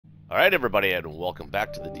Alright everybody, and welcome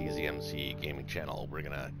back to the DZMC gaming channel. We're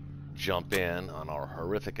gonna jump in on our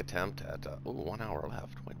horrific attempt at, 1 hour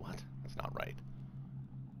left. Wait, what? That's not right.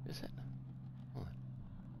 Is it? Hold on.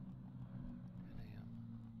 10 a.m.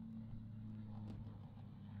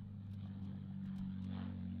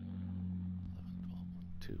 11, 12, 1,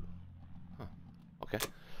 2. Huh. Okay.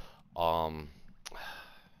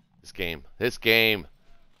 This game.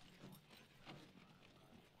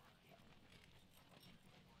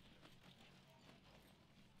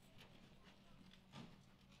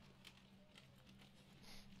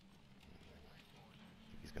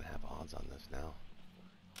 He's gonna have odds on this now.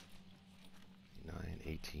 9,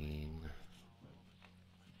 18,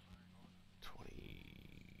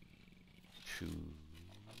 22,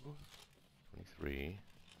 23,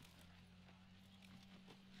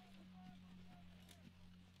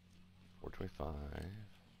 425,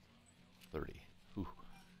 30. Whew.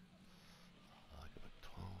 I got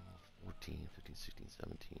 12, 14, 15, 16,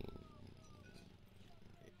 17,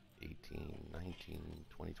 18, 19,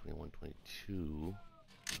 20, 21, 22,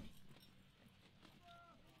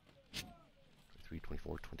 23,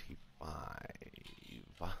 24,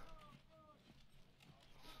 25.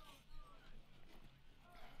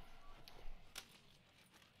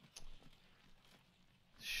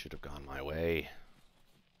 Should have gone my way.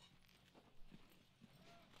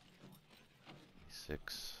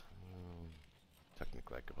 6.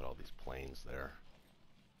 Technically, I could put all these planes there.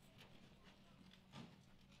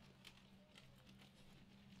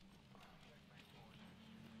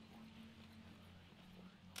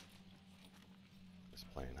 This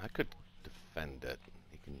plane, I could defend it.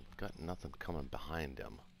 He got nothing coming behind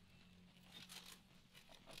him.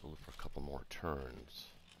 Hold it for a couple more turns.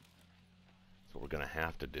 So we're gonna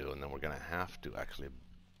have to do, and then we're gonna have to actually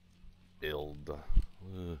build.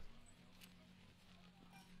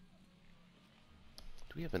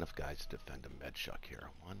 Do we have enough guys to defend a Medshuk here?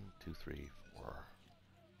 1, 2, 3, 4,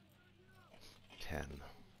 10.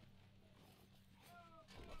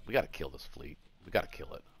 We gotta kill this fleet. We gotta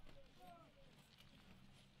kill it.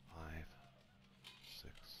 5,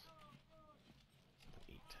 6, 7,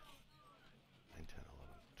 8, 9, 10,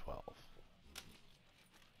 11, 12.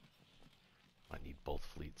 I need both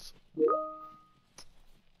fleets.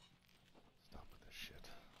 Stop with this shit.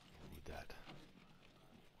 I need that.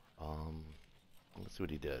 Let's see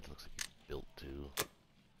what he did. Looks like he built 2. 2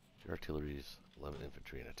 artilleries, 11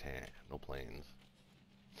 infantry, and a tank. No planes.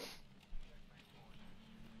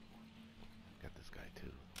 Got this guy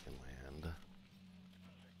too. He can land.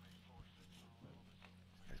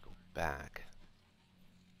 These guys go back.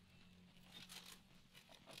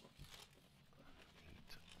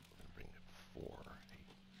 8. We're gonna bring it 4. 8.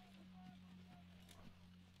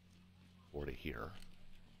 4 to here.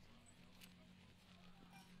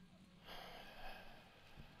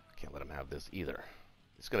 Can't let him have this either.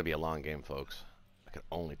 It's going to be a long game, folks. I can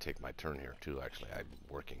only take my turn here, too, actually. I'm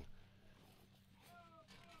working.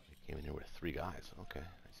 He came in here with 3 guys. Okay,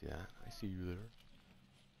 I see that. I see you there.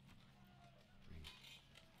 3,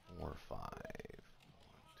 4, 5. 1,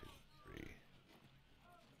 2, 3.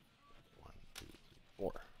 1, 2, 3,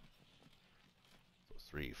 4. So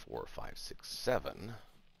 3, 4, 5, 6, 7.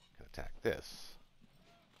 Can attack this.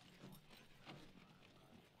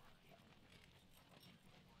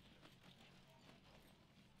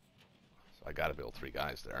 So I gotta build 3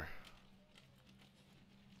 guys there.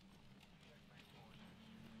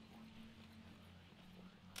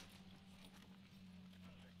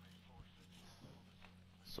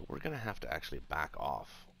 So we're gonna have to actually back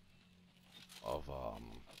off of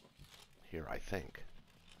here, I think.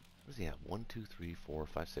 What does he have? 1, 2, 3, 4,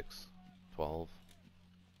 5, 6, 12,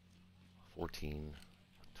 14,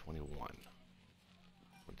 21,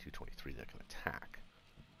 22, 23 that can attack.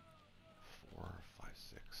 4, 5,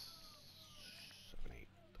 6, 7, 8,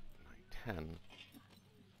 9, 10,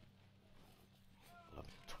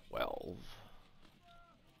 11, 12.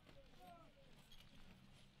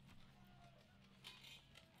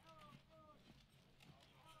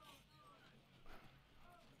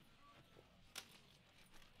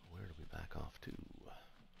 Where do we back off to?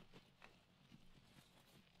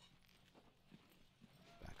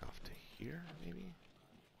 Back off to here, maybe?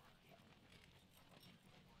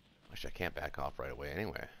 Actually, I can't back off right away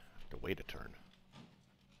anyway. I have to wait a turn.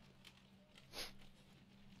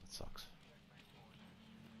 That sucks.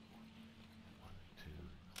 1, 2,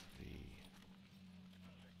 3.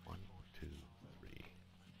 1, 2, 3.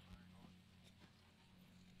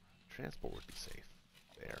 Transport would be safe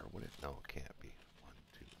there, would it? No, it can't be. 1,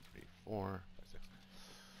 2, 3, 4, 5, 6.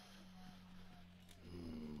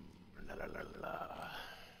 La la la la.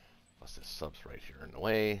 Plus this sub's right here in the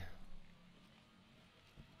way.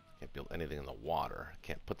 Can't anything in the water.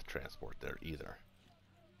 Can't put the transport there either.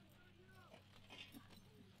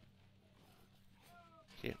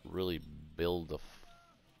 Can't really build a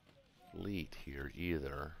fleet here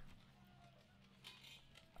either.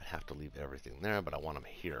 I'd have to leave everything there, but I want them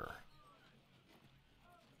here.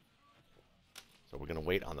 So we're going to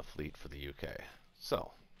wait on the fleet for the UK.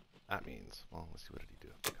 So that means, well, let's see, what did he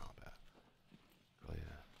do for combat? Oh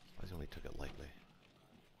yeah, surprised he only took it lightly.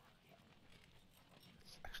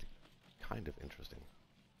 It's actually kind of interesting.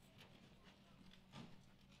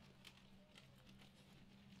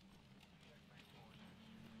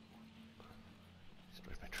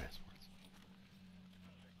 Destroyed my transports.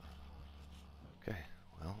 Okay,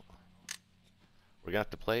 well, we're going to have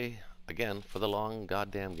to play again for the long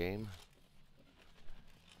goddamn game.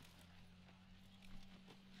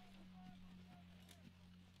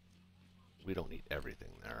 We don't need everything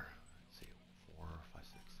there. Let's see, 4, 5,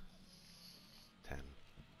 6, 10,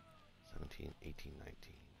 17, 18, 19,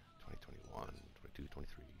 20, 21, 22,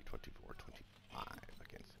 23, 24, 25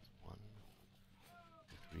 against this. 1,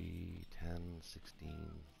 2, 3, 10, 16,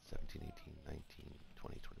 17, 18, 19,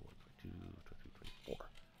 20, 21, 22, 23, 24.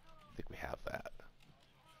 I think we have that.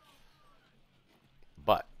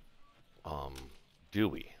 But, do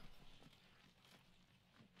we?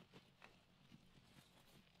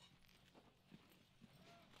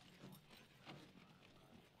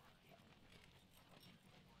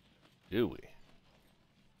 Do we?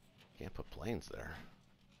 Can't put planes there.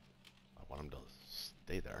 I want them to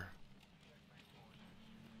stay there.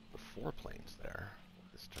 Put 4 planes there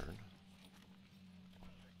this turn.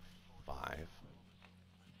 5.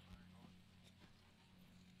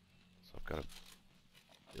 So I've got to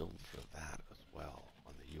build for that as well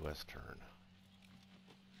on the US turn.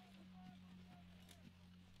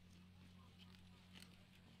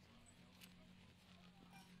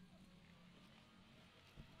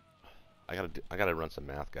 I gotta run some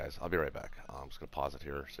math, guys. I'll be right back. I'm just gonna pause it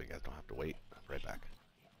here so you guys don't have to wait. I'll be right back.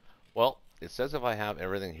 Well, it says if I have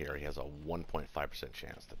everything here, he has a 1.5%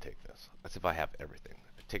 chance to take this. That's if I have everything.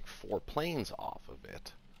 If I take 4 planes off of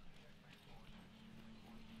it,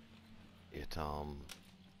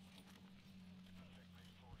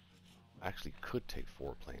 actually could take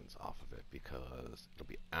 4 planes off of it because it'll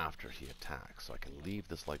be after he attacks. So I can leave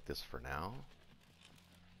this like this for now.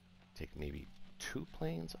 Take maybe 2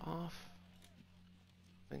 planes off.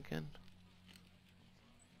 Thinking.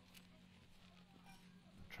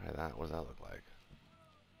 Try that. What does that look like?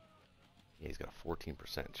 Yeah, he's got a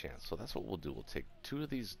 14% chance. So that's what we'll do. We'll take 2 of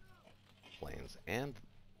these planes and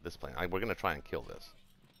this plane. We're going to try and kill this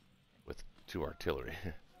with 2 artillery.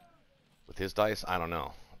 With his dice, I don't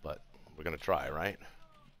know. But we're going to try, right?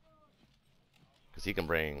 Because he can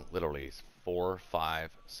bring literally 4,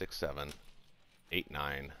 5, 6, 7, 8,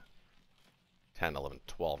 9, 10, 11,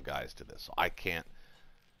 12 guys to this. So I can't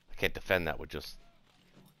defend that with just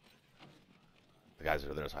the guys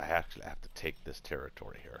that are there. So I actually have to take this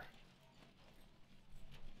territory here.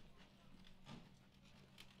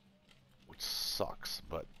 Which sucks,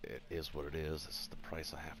 but it is what it is. This is the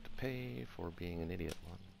price I have to pay for being an idiot.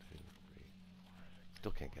 1, 2, 3, 4.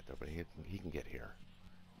 Still can't get there, but he can get here.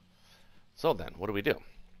 So then, what do we do?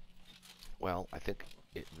 Well, I think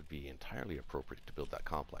it would be entirely appropriate to build that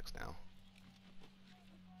complex now.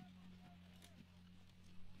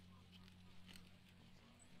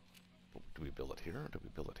 Do we build it here or do we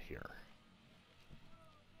build it here?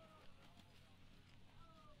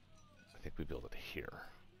 I think we build it here.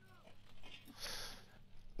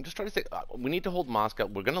 I'm just trying to think. We need to hold Moscow.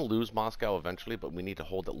 We're going to lose Moscow eventually, but we need to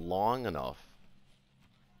hold it long enough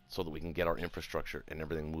so that we can get our infrastructure and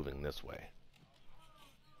everything moving this way.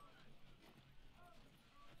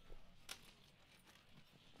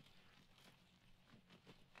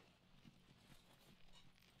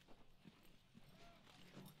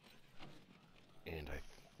 And I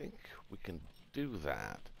think we can do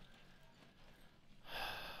that.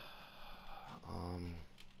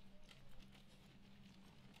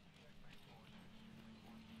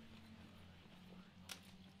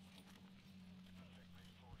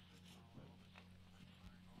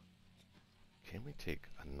 Can we take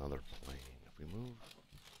another plane? If we move...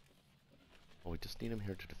 Well, we just need him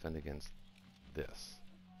here to defend against this.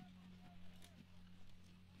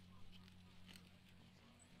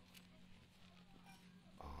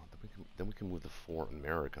 Then we can move the 4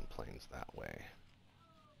 American planes that way.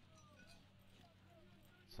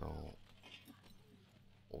 So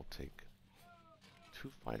we'll take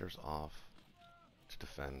 2 fighters off to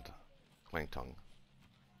defend Kwangtung,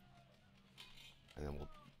 and then we'll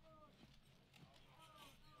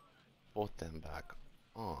both them back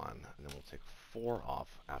on, and then we'll take 4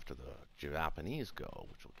 off after the Japanese go,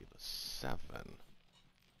 which will give us 7.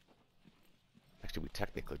 Actually, we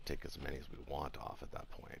technically take as many as we want off at that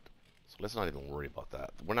point. So let's not even worry about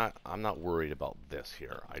that. I'm not worried about this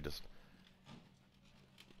here. I just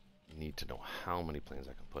need to know how many planes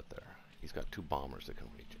I can put there. He's got 2 bombers that can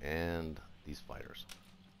reach, and these fighters.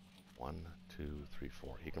 1, 2, 3,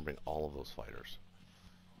 4. He can bring all of those fighters.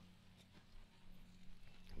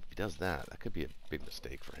 If he does that, that could be a big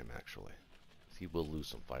mistake for him, actually. He will lose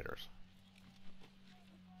some fighters.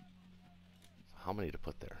 So how many to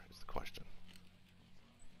put there is the question.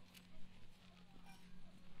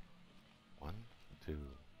 1, 2,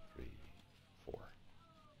 3, 4.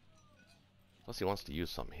 Plus he wants to use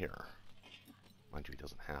some here. Mind you, he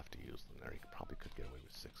doesn't have to use them there. He probably could get away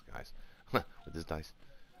with 6 guys with his dice.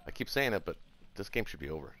 I keep saying it, but this game should be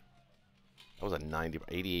over. That was a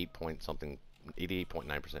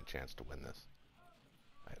 88.9% chance to win this.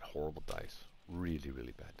 I had horrible dice. Really,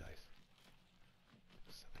 really bad dice.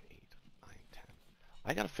 7, 8, 9, 10.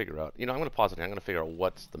 I gotta figure out, I'm gonna pause it here. I'm gonna figure out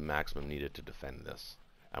what's the maximum needed to defend this.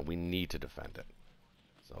 And we need to defend it.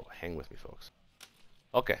 So hang with me, folks.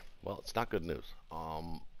 Okay, well, it's not good news.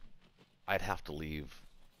 I'd have to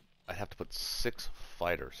put 6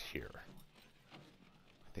 fighters here.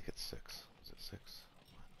 I think it's 6. Is it 6?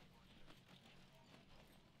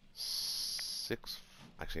 6,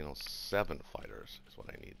 actually, no, 7 fighters is what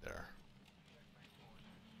I need there.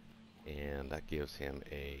 And that gives him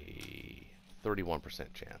a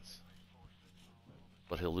 31% chance.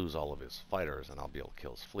 But he'll lose all of his fighters, and I'll be able to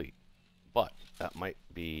kill his fleet. But that might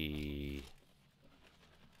be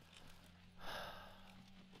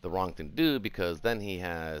the wrong thing to do, because then he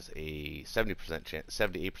has a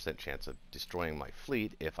 78% chance of destroying my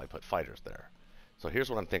fleet if I put fighters there. So here's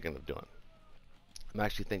what I'm thinking of doing. I'm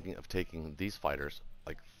actually thinking of taking these fighters,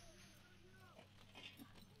 like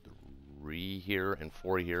 3 here and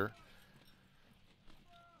 4 here,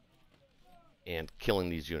 and killing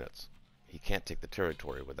these units. He can't take the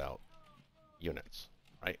territory without units,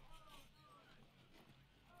 right?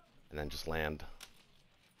 And then just land,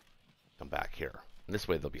 come back here. And this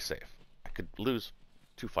way they'll be safe. I could lose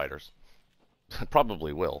 2 fighters.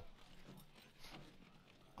 Probably will.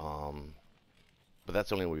 But that's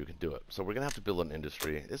the only way we can do it. So we're going to have to build an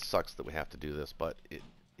industry. It sucks that we have to do this, but it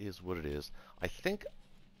is what it is. I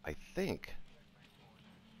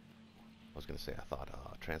was going to say I thought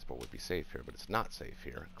transport would be safe here, but it's not safe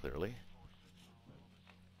here, clearly.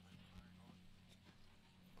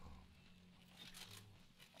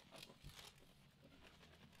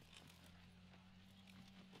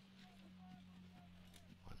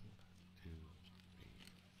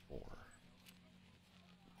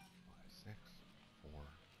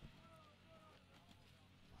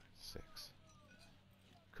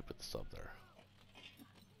 Could put the sub there.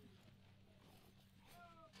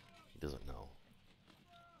 He doesn't know.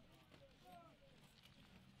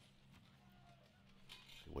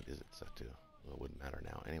 What is it set to? Well, it wouldn't matter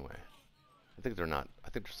now anyway. I think they're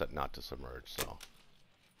set not to submerge, so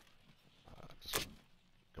just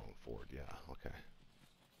going forward, yeah, okay.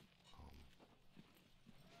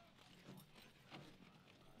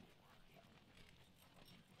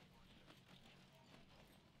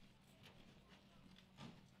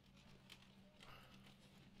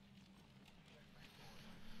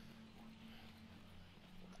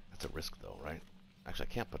 That's a risk though, right? Actually,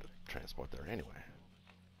 I can't put a transport there anyway.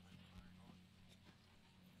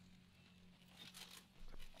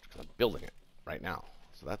 Because I'm building it right now.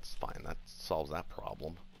 So that's fine. That solves that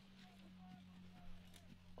problem.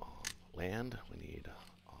 Land, we need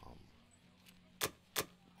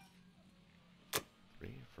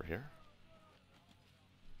 3 for here.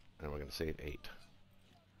 And we're going to save 8.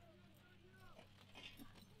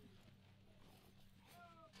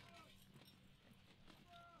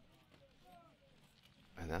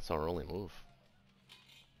 And that's our only move.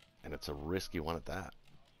 And it's a risky one at that.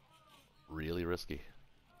 Really risky.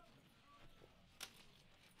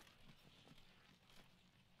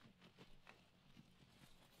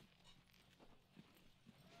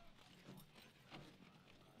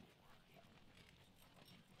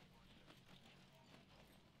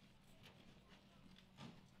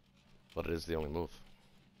 But it is the only move.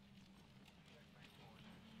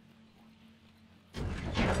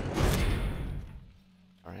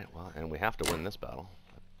 Alright, well, and we have to win this battle.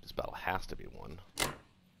 This battle has to be won.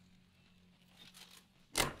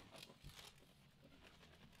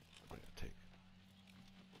 What did it take?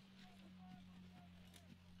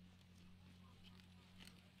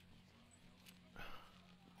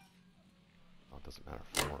 Oh, it doesn't matter,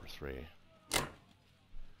 4 or 3.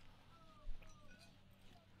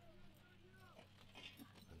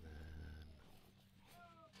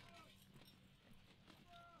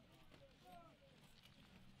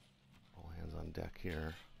 deck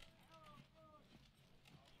here.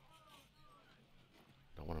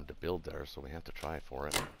 Don't want him to build there, so we have to try for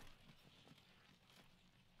it.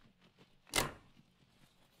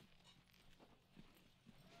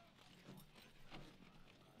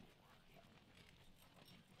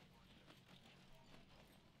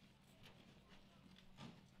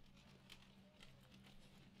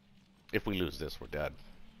 If we lose this, we're dead.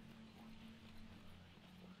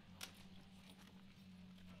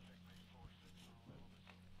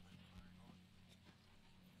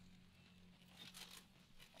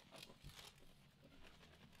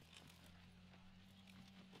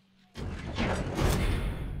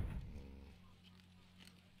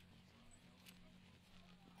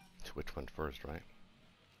 Which one first, right?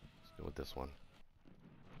 Let's go with this one.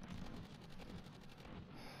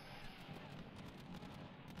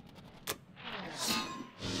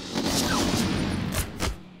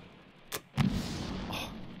 Oh,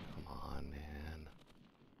 come on, man.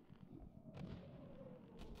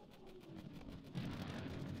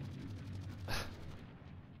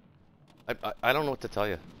 I don't know what to tell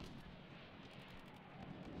you.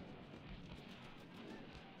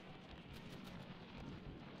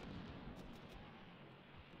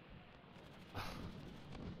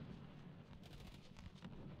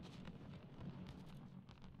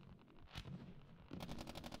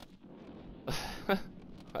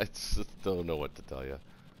 I just don't know what to tell you.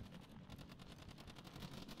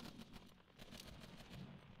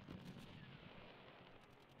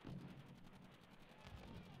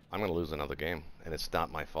 I'm going to lose another game, and it's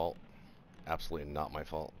not my fault. Absolutely not my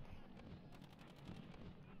fault.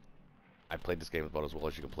 I played this game about as well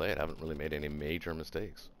as you can play it. I haven't really made any major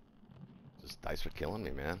mistakes. Just dice are killing me,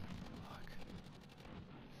 man. Fuck.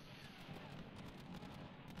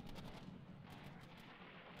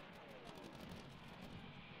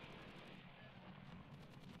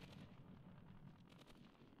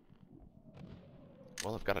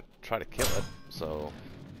 Well, I've got to try to kill it, so...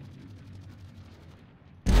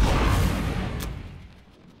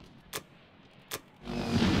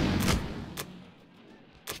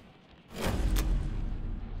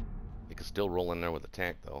 He could still roll in there with a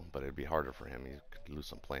tank, though, but it'd be harder for him. He could lose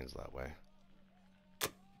some planes that way.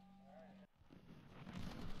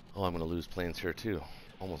 Oh, I'm going to lose planes here, too.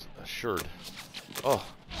 Almost assured. Oh!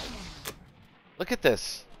 Look at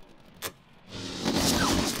this!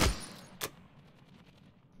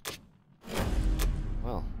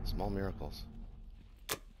 Well, small miracles.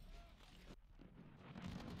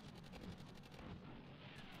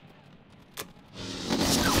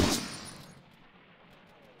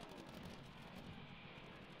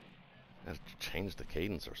 Gotta change the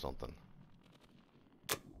cadence or something.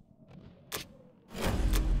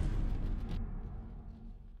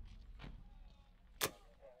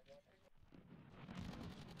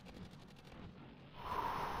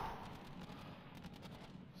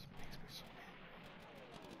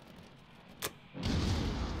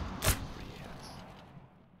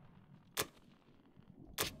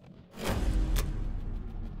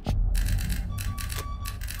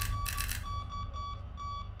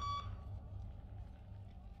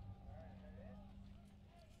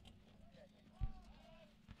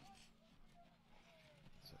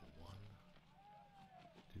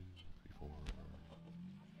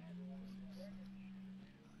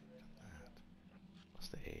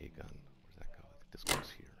 The AA gun. Where's that go? I think this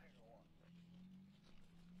goes here.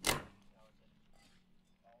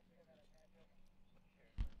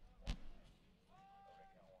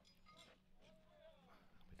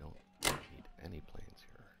 We don't need any planes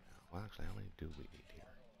here now. Well, actually, how many do we need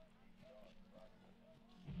here?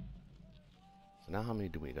 So now how many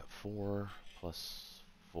do we need? 4 plus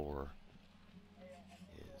 4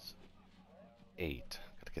 is 8.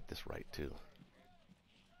 Gotta get this right, too.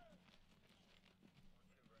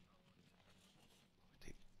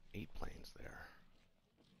 8 planes there.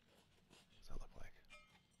 What's that look like?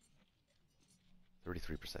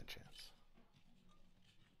 33% chance.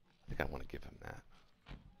 I think I want to give him that.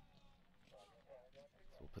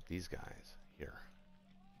 So we'll put these guys here.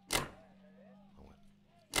 I want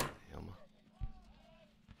him.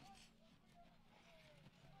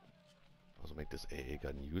 Also make this AA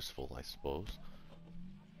gun useful, I suppose.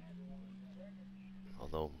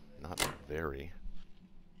 Although, not very.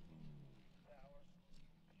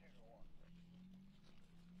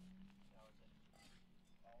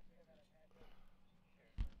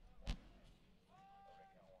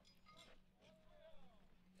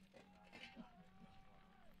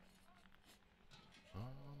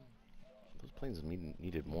 Those planes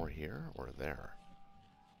needed more here or there.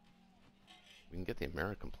 We can get the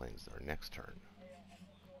American planes there next turn.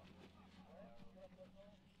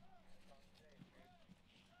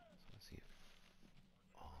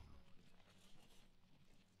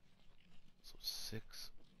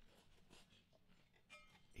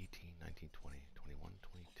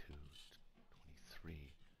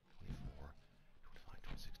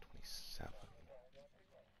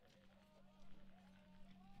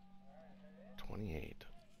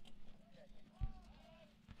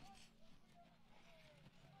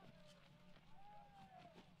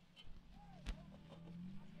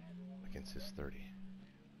 This is 30.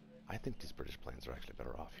 I think these British planes are actually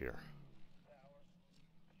better off here.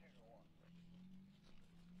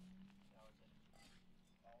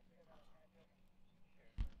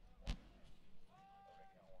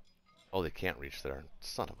 Oh, they can't reach there.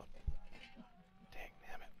 Son of a... Dang,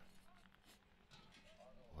 damn it.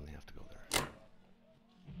 Well, they have to go there.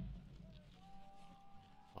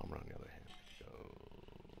 Bomber on the other hand could go...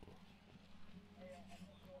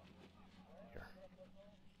 here.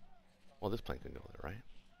 Well, this plane can go there, right?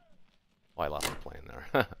 Oh, I lost the plane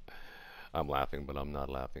there. I'm laughing, but I'm not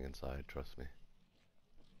laughing inside, trust me.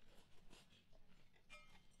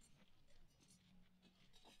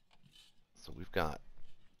 So we've got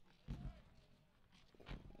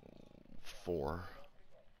 4,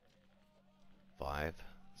 5,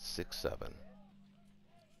 6, 7,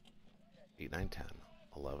 8, 9, 10,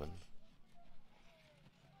 11,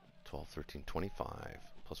 12, 13, 25.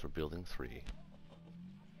 Plus we're building 3.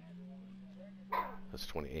 That's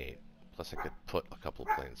 28. Plus I could put a couple of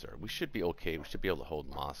planes there. We should be okay. We should be able to hold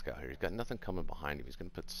Moscow here. He's got nothing coming behind him. He's going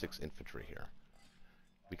to put 6 infantry here.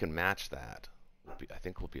 We can match that. I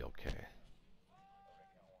think we'll be okay.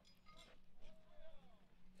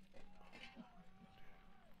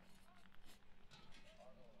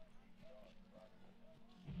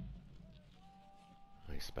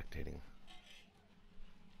 Are you spectating?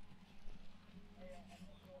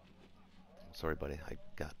 I'm sorry, buddy. I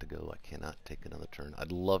got to go. I cannot take another turn.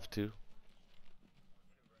 I'd love to.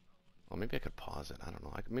 Well, maybe I could pause it. I don't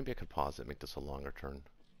know. Maybe I could pause it, make this a longer turn.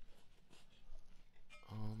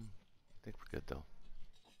 I think we're good, though.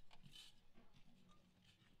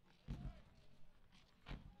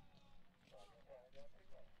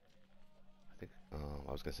 I think,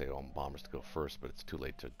 I was going to say I want bombers to go first, but it's too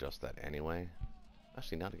late to adjust that anyway.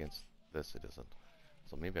 Actually, not against this, it isn't.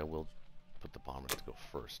 So maybe I will put the bombers to go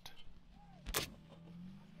first.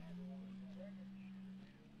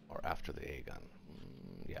 Or after the A gun.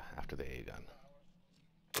 Yeah, after the A gun.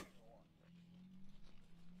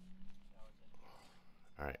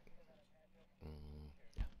 Alright.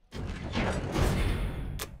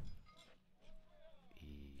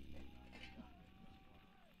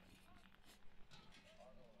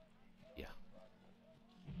 Yeah.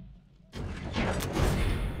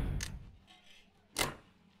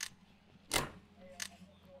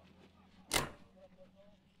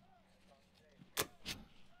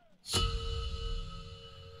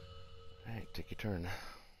 Alright, take your turn.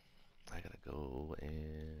 I gotta go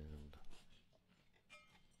and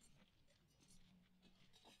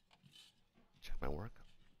check my work.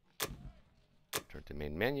 Turn to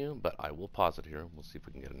main menu, but I will pause it here. We'll see if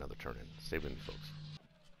we can get another turn in. Stay with me, folks.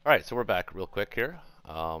 Alright, so we're back real quick here.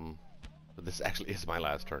 But this actually is my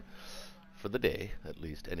last turn. For the day, at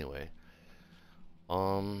least, anyway.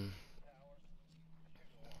 I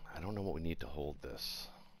don't know what we need to hold this.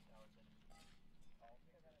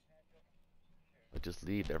 But just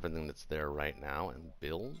leave everything that's there right now and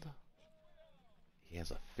build. He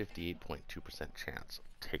has a 58.2% chance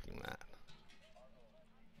of taking that.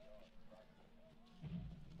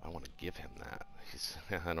 I want to give him that.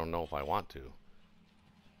 I don't know if I want to.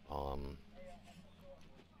 What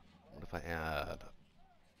if I add...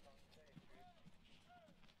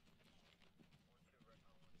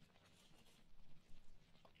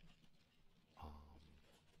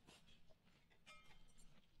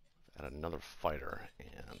 add another fighter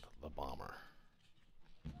and the bomber.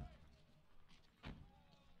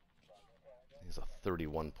 He has a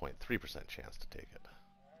 31.3% chance to take it.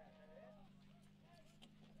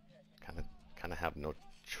 Kind of have no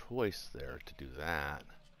choice there to do that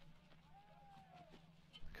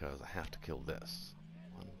because I have to kill this.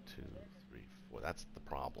 1, 2, 3, 4. That's the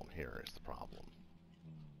problem. Here is the problem.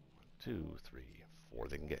 1, 2, 3, 4.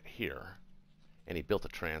 They can get here, and he built a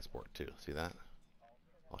transport too. See that?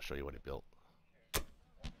 I'll show you what he built.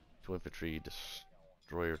 2 infantry,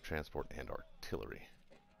 destroyer, transport, and artillery.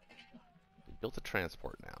 He built a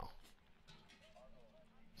transport now.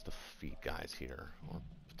 Let's defeat guys here, or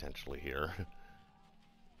potentially here.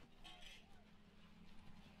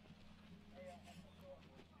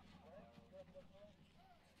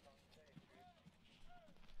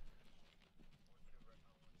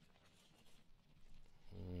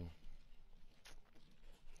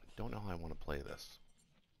 Don't know how I want to play this.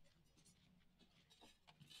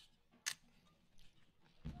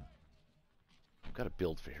 I've got to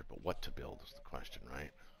build for here, but what to build is the question,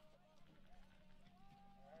 right?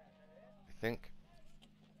 I think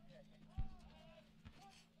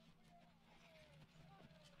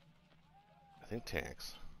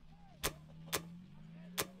tanks.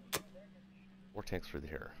 4 tanks through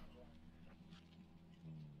here.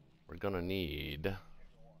 We're gonna need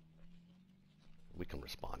We can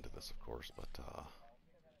respond to this, of course, but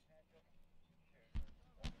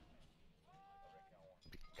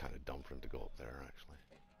it'd be kind of dumb for him to go up there, actually.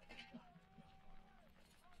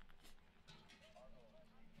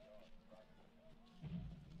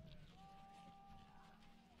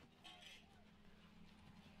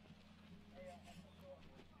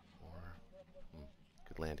 Or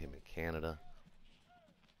could land him in Canada.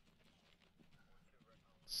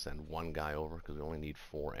 Send one guy over because we only need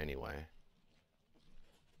 4 anyway.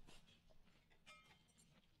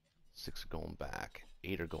 6 are going back.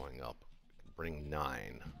 8 are going up. Bring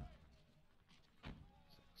 9.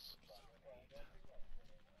 6, 7, 8.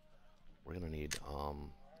 We're gonna need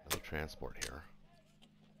another transport here.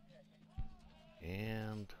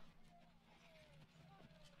 And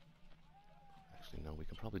actually, no, we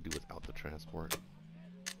can probably do without the transport.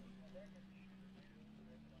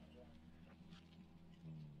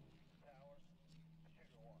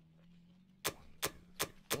 1, 2, 3,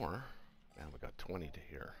 4. Now we got 20 to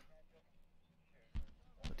here.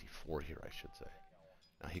 24 here, I should say.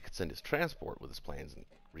 Now he could send his transport with his planes and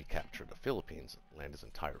recapture the Philippines, land his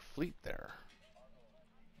entire fleet there.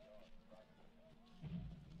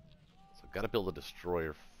 So got to build a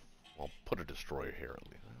destroyer. Well, put a destroyer here at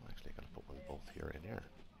least. Well, actually, I got to put one both here and here.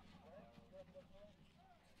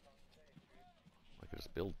 I could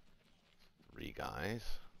just build 3 guys.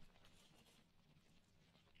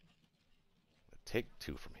 Take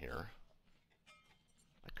 2 from here.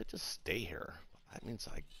 I could just stay here. But that means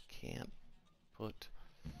I can't put...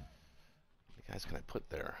 How many guys can I put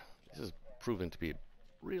there? This is proving to be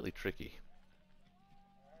really tricky.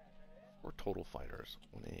 4 total fighters,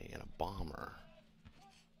 1A, and a bomber.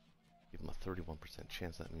 Give them a 31%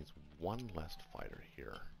 chance. That means 1 less fighter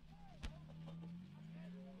here.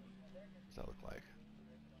 What does that look like?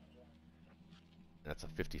 That's a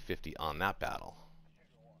 50-50 on that battle.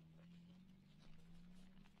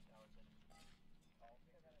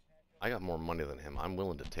 I got more money than him. I'm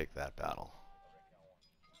willing to take that battle.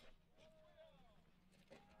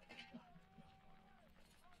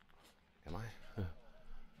 Am I? I'm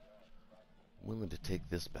willing to take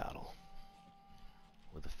this battle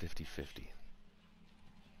with a 50-50.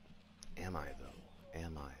 Am I, though?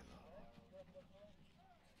 Am I, though?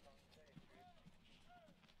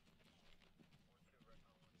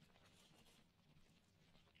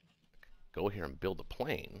 Go here and build a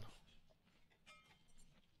plane.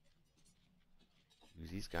 Use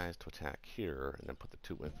these guys to attack here, and then put the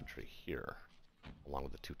 2 infantry here, along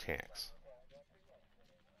with the 2 tanks.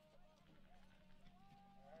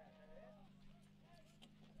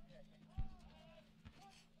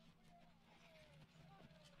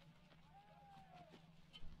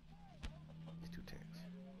 These 2 tanks.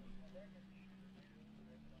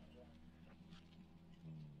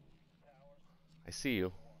 I see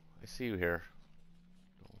you. I see you here.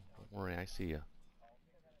 Don't worry, I see you.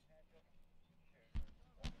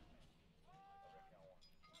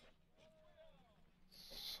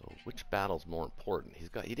 So which battle's more important? He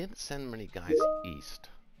didn't send many guys east.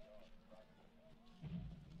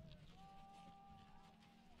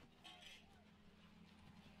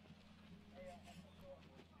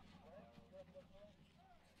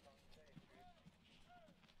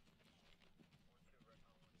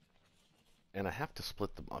 And I have to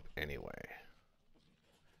split them up anyway.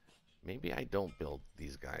 Maybe I don't build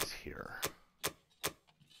these guys here.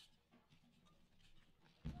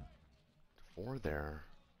 4 there.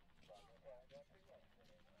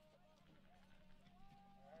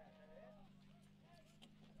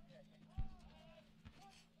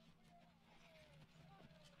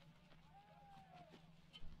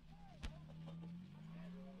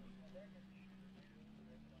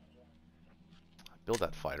 Build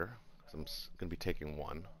that fighter, because I'm going to be taking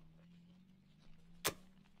 1.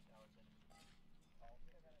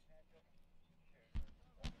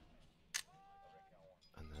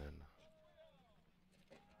 And then...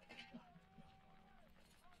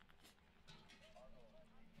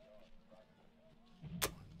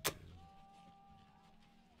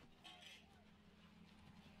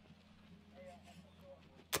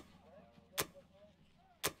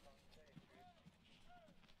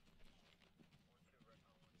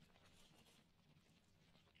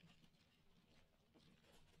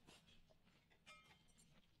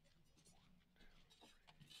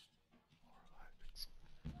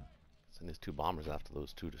 Send his 2 bombers after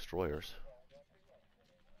those 2 destroyers.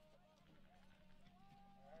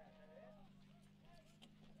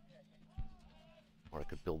 Or I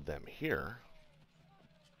could build them here.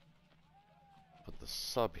 Put the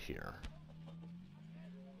sub here.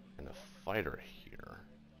 And a fighter here.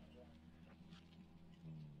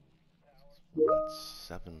 That's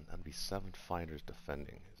 7. That'd be 7 fighters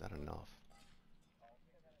defending. Is that enough?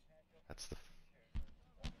 That's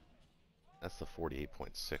the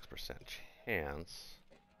 48.6% chance.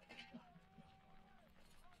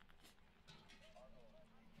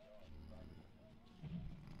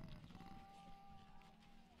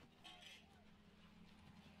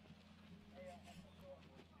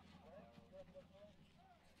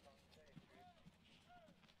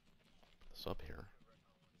 This up here.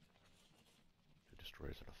 2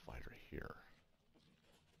 destroyers and a fighter here.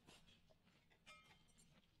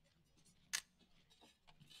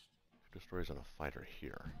 Destroyers and a fighter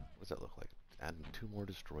here. What does that look like? Adding 2 more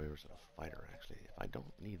destroyers and a fighter, actually. If I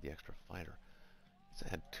don't need the extra fighter, let's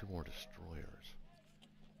add 2 more destroyers.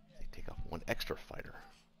 They take off 1 extra fighter.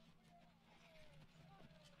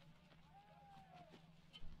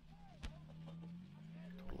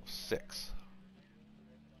 Total of 6.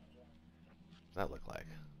 What does that look like?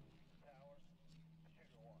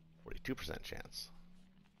 42% chance.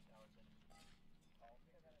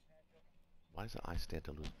 Why does I stand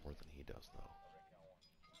to lose more than he does, though?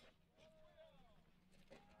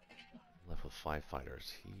 Left with 5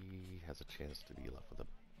 fighters. He has a chance to be left with a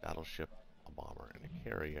battleship, a bomber, and a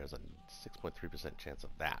carrier. He has a 6.3% chance of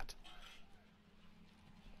that.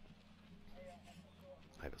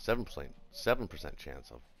 I have a 7%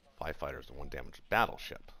 chance of 5 fighters and 1 damaged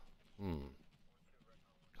battleship.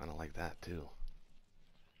 Kind of like that, too.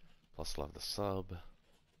 Plus, I'll have the sub.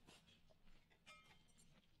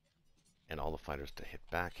 And all the fighters to hit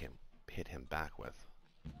him back with.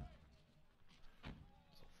 So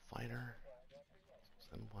fighter,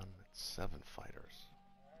 send 1, it's 7 fighters.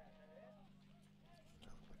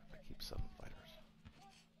 If I keep 7 fighters,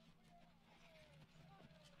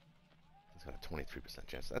 he's got a 23%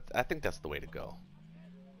 chance. I think that's the way to go.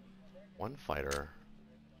 1 fighter,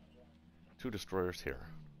 2 destroyers here,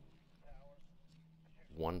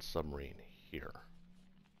 1 submarine here,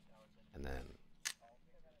 and then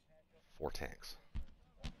 4 tanks.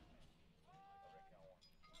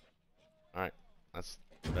 Alright, that's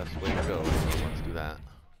the best way to go. So let's do that.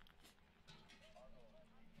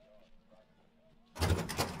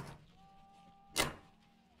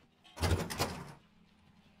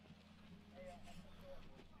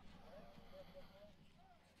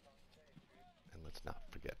 And let's not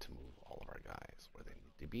forget to move all of our guys where they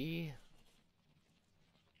need to be.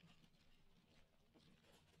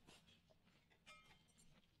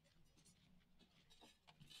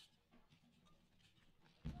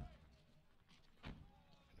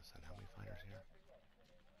 How many fighters here?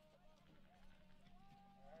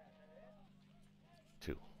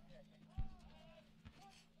 2.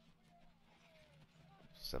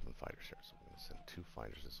 7 fighters here, so we're going to send 2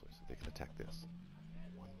 fighters this way so they can attack this.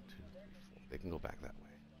 1, 2, 3, 4. They can go back that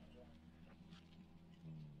way.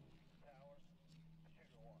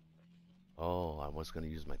 Oh, I was going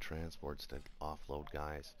to use my transports to offload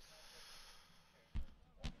guys.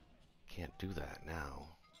 Can't do that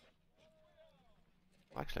now.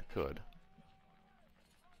 Actually, I could.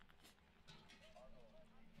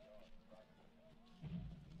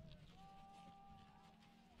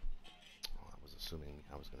 Oh, I was assuming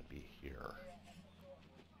I was going to be here.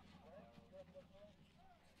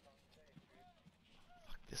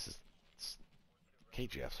 Fuck, this is...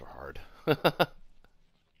 KJFs are hard.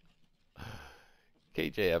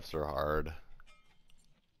 KJFs are hard.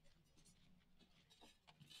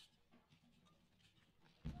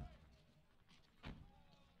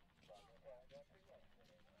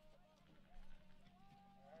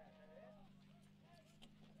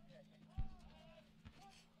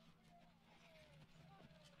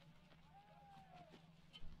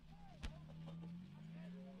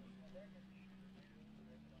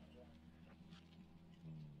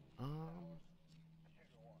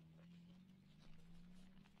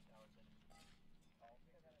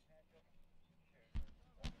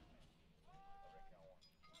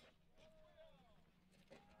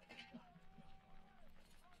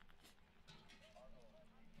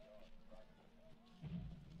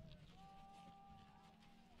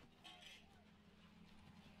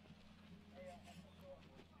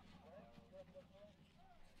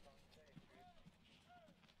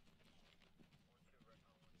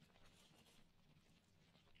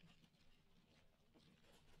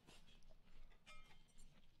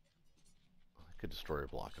 Could destroyer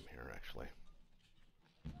block him here, actually.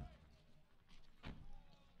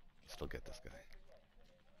 Still get this guy.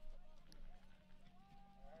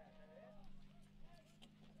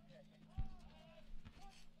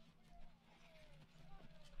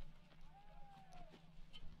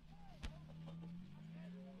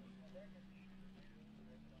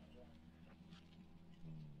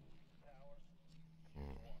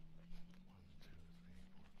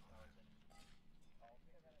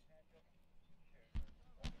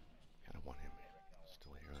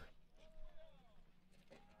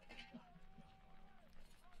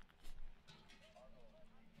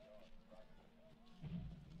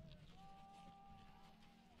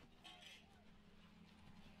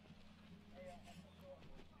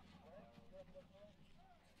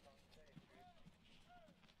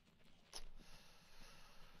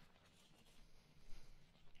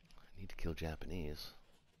 kill Japanese.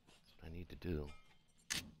 That's what I need to do.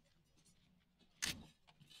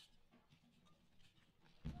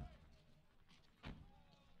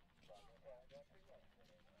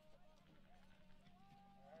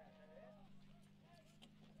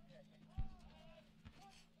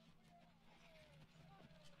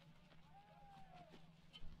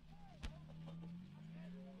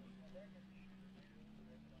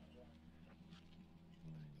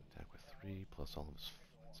 Attack with 3 plus all of his.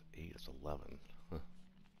 That's 8. It's 11. Huh.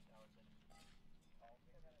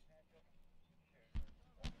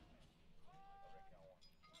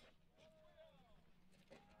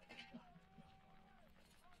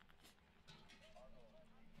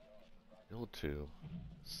 Build 2.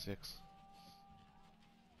 6.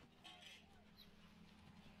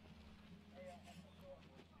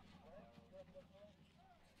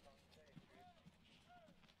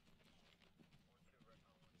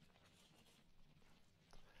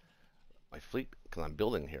 My fleet, because I'm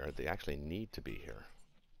building here, they actually need to be here.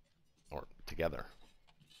 Or together.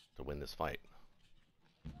 To win this fight.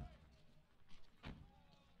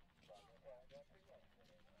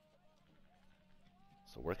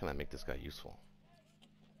 So where can I make this guy useful?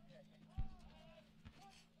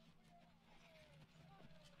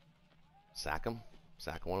 Sack him?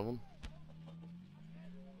 Sack one of them?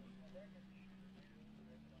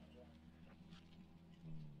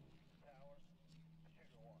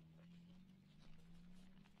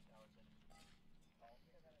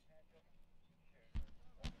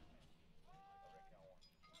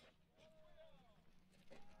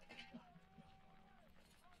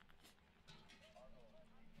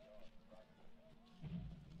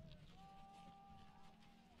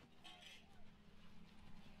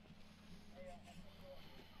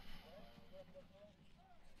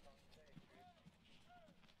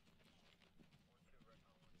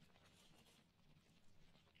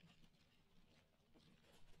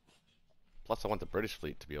 Plus I want the British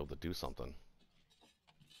fleet to be able to do something.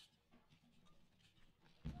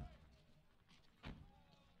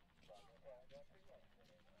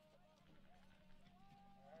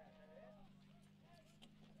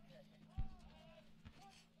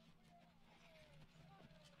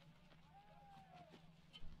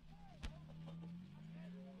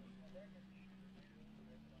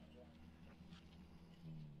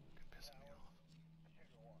 Pissing me off.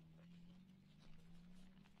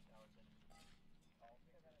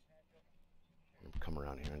 Come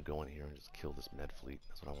around here and go in here and just kill this med fleet.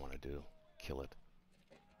 That's what I want to do. Kill it.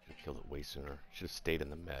 Should have killed it way sooner. Should have stayed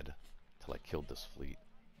in the med till I killed this fleet.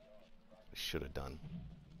 I should have done.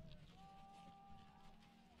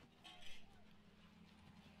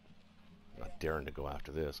 I'm not daring to go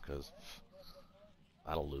after this because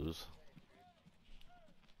that'll lose.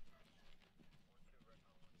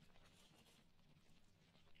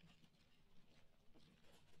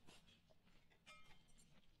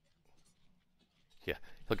 Yeah,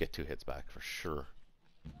 he'll get 2 hits back for sure.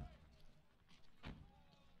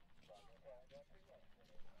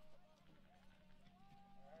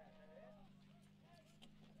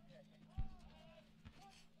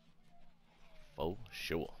 Oh,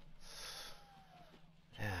 sure.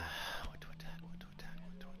 Yeah, what to attack, what to attack,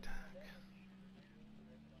 what to attack.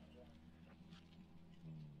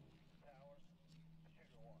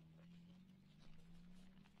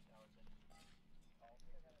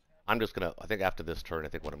 I'm just gonna, I think after this turn, I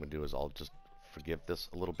think what I'm gonna do is I'll just forgive this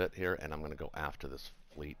a little bit here, and I'm gonna go after this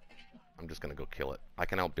fleet. I'm just gonna go kill it. I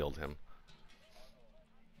can outbuild him.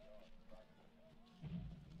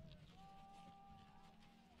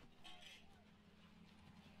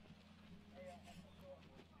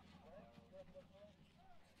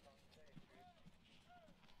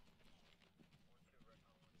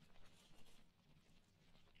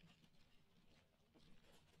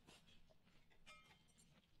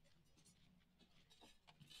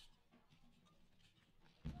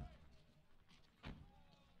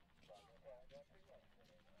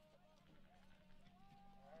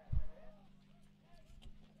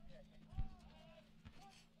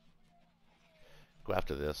 Go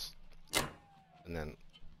after this, and then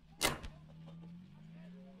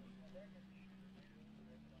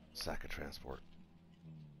sack a transport.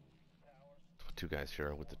 Put 2 guys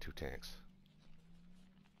here with the 2 tanks.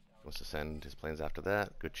 He wants to send his planes after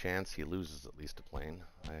that. Good chance he loses at least a plane.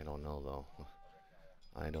 I don't know though.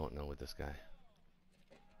 I don't know with this guy.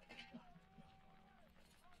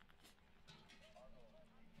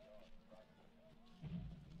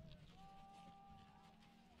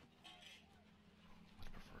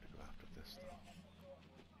 I'd prefer to go after this though.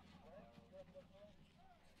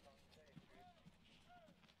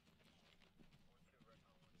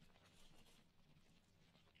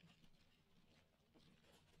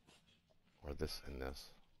 this and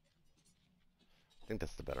this. I think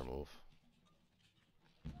that's the better move.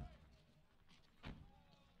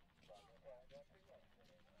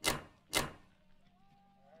 What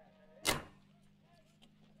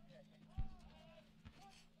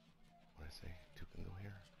did I say? 2 can go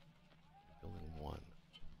here. Building 1.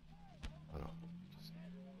 Oh no. Just...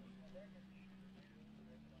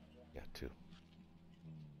 Yeah, 2.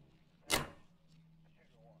 6,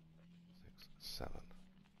 7.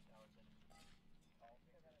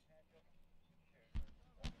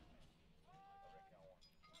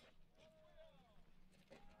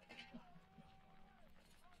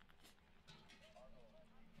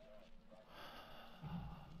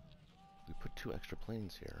 We put 2 extra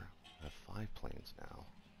planes here. I have 5 planes now.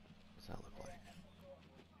 What's that look like?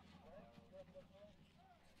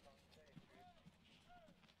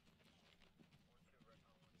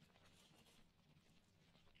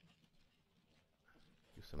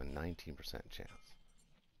 Gives them a 19% chance.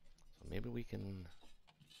 So maybe we can do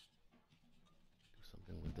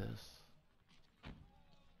something with this.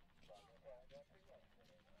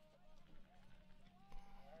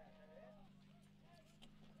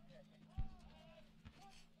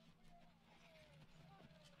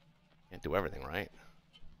 Can't do everything, right?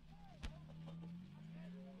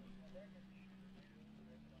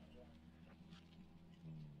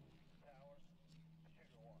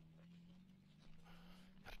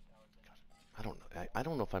 I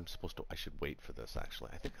don't know if I'm supposed to. I should wait for this,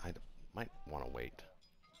 actually. I think I might want to wait.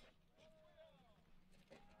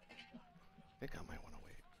 I think I might want to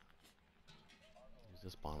wait. Use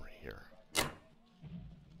this bomber here.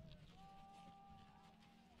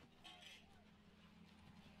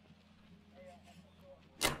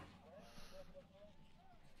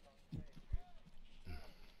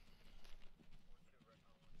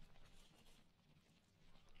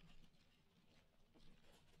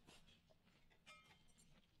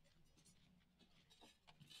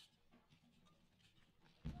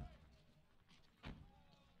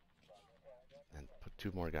 And put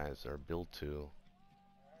 2 more guys there. Build 2.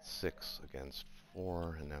 6 against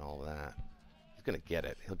 4, and then all that. He's going to get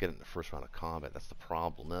it. He'll get it in the first round of combat. That's the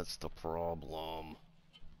problem. That's the problem.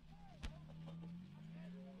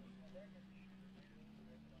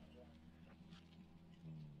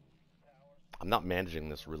 I'm not managing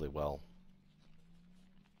this really well.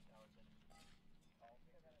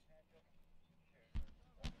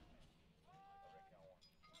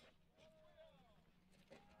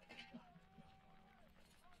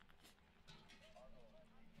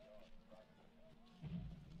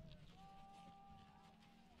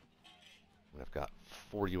 And I've got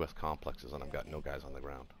 4 U.S. complexes, and I've got no guys on the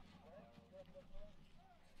ground.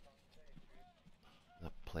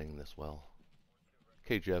 Not playing this well.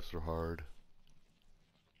 KJFs are hard.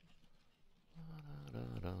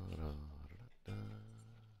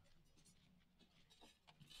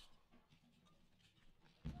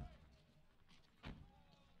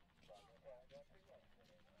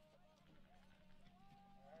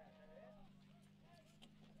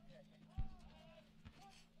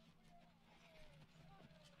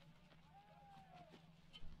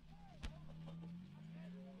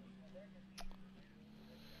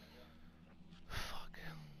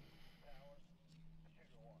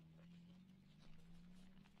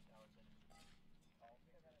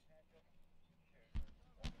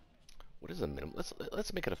 What is a minimum?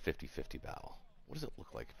 Let's make it a 50-50 battle. What does it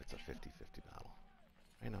look like if it's a 50-50 battle?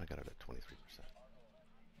 Right now I got it at 23%.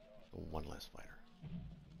 So 1 less fighter.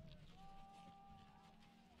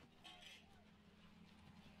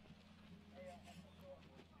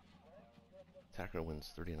 Attacker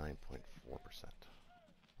wins 39.4%.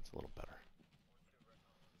 That's a little better.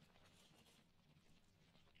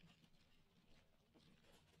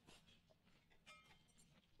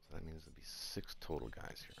 So that means there'll be 6 total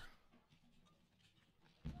guys here.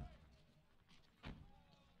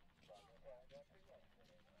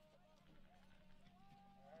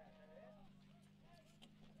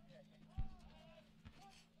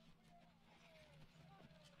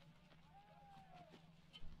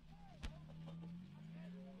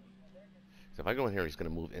 So if I go in here, he's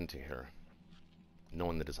going to move into here,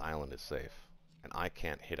 knowing that his island is safe. And I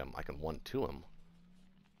can't hit him. I can 1-2 him,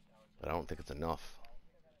 but I don't think it's enough.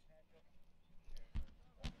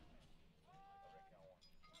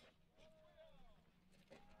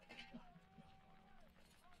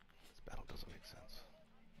 This battle doesn't make sense.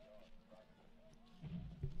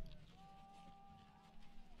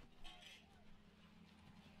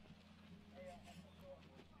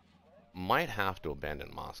 Might have to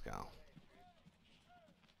abandon Moscow.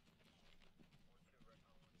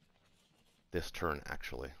 This turn,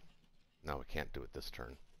 actually. No, we can't do it this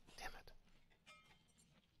turn. Damn it.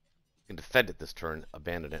 can defend it this turn,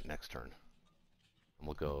 abandon it next turn. And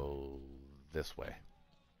we'll go this way.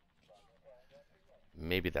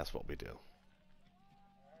 Maybe that's what we do.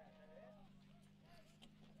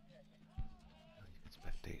 You can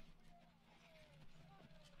spectate.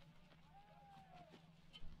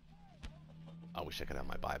 I wish I could have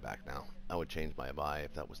my buy back now. I would change my buy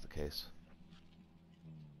if that was the case.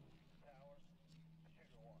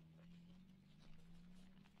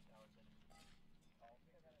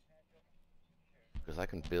 Because I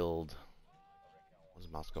can build... What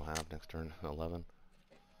does Moscow have next turn? 11?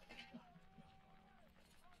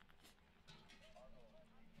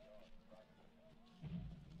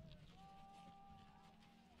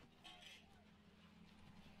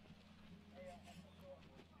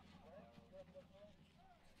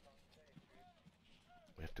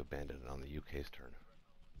 We have to abandon it on the UK's turn.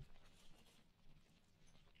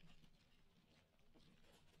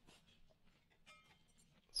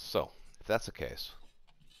 So, if that's the case,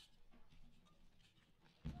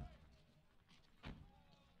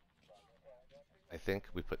 I think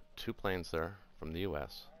we put 2 planes there from the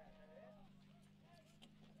US.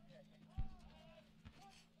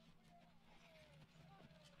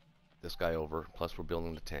 This guy over, plus we're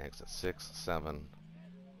building the tanks at 6, 7.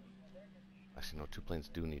 Actually, no, 2 planes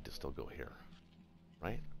do need to still go here.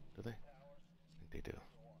 Right? Do they? I think they do.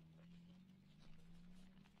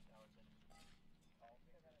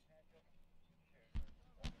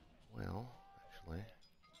 Well, actually...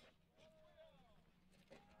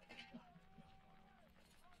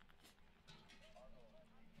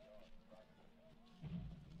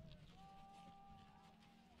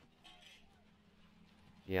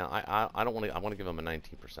 Yeah, I don't want to. I want to give him a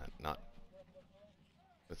 19%. Not.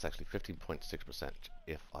 It's actually 15.6%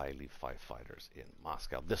 if I leave 5 fighters in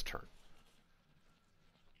Moscow this turn.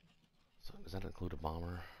 So does that include a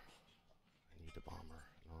bomber? I need a bomber.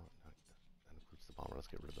 No, that includes the bomber. Let's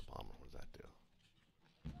get rid of the bomber. What does that do?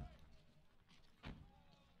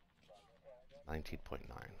 19.9.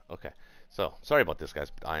 Okay. So sorry about this,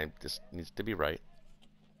 guys. This needs to be right.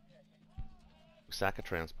 We sack a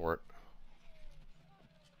transport.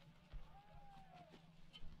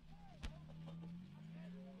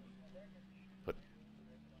 Put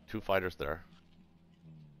 2 fighters there.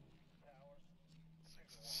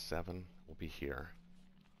 6, 7 will be here.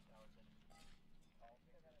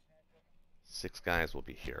 6 guys will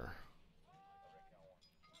be here.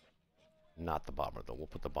 Not the bomber, though. We'll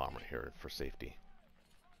put the bomber here for safety.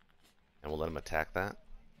 And we'll let him attack that.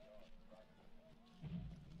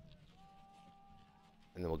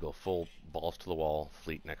 And then we'll go full balls to the wall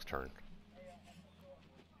fleet next turn.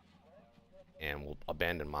 And we'll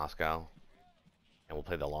abandon Moscow. And we'll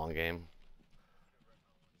play the long game.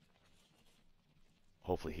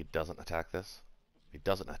 Hopefully he doesn't attack this. If he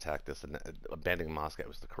doesn't attack this, then abandoning Moscow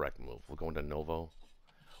is the correct move. We'll go into Novo.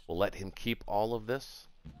 We'll let him keep all of this.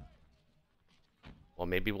 Well,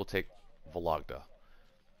 maybe we'll take Vologda.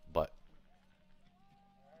 But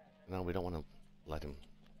no, we don't want to let him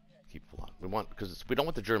keep Vologda. We want, because we don't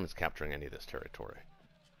want the Germans capturing any of this territory.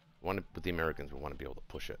 We want to, with the Americans, we want to be able to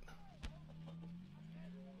push it.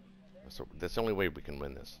 So that's the only way we can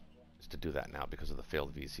win this, is to do that now because of the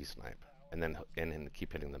failed VC snipe. And then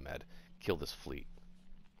keep hitting the med. Kill this fleet.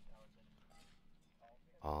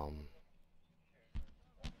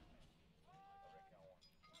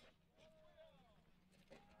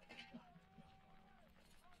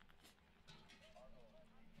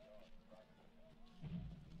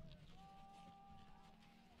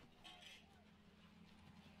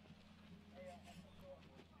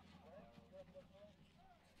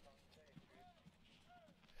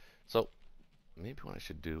 So maybe what I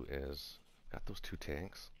should do is, got those 2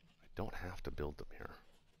 tanks. I don't have to build them here.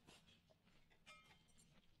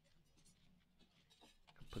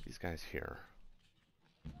 Put these guys here.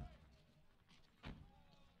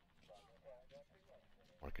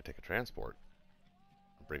 Or I could take a transport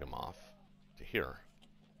and bring them off to here.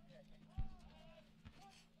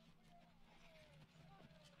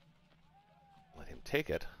 Let him take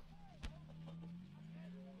it.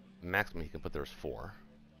 Maximum he can put there is 4.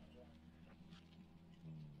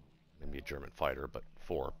 Maybe a German fighter, but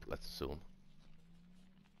 4, let's assume.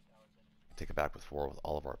 Take it back with 4 with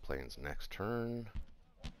all of our planes next turn.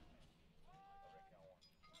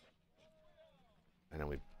 And then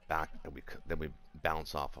we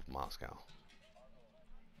bounce off of Moscow.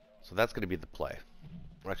 So that's going to be the play.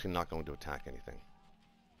 We're actually not going to attack anything.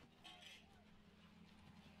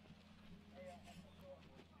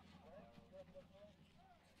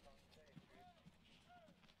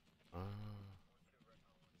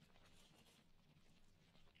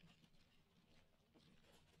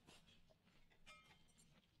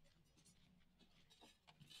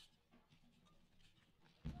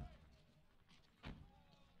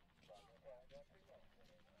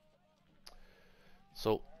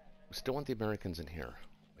 So, we still want the Americans in here.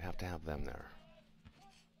 We have to have them there.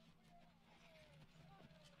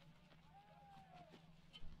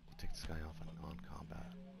 We'll take this guy off on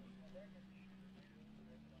non-combat.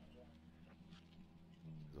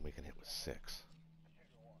 Then we can hit with 6.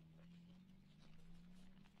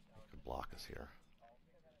 He could block us here.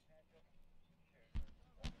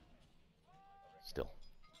 Still,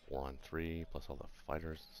 4 on 3, plus all the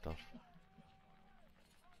fighters and stuff.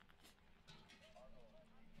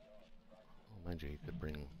 Oh, mind you, you could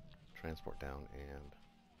bring transport down and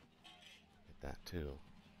hit that too.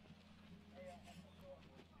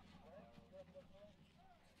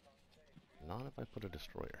 Not if I put a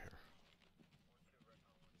destroyer here.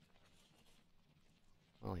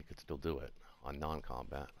 Well, he could still do it on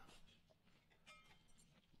non-combat.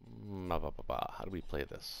 How do we play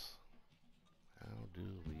this? How do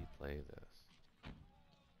we play this?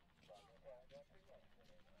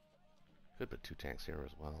 Could put 2 tanks here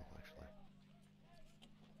as well, actually.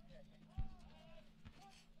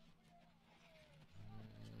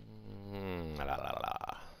 La la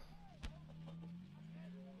la.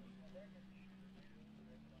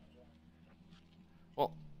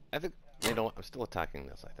 Well, I think, you know what, I'm still attacking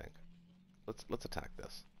this, I think. Let's attack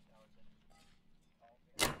this.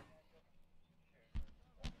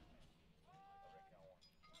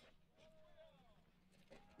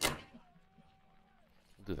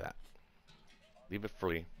 We'll do that. Leave it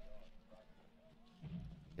free. You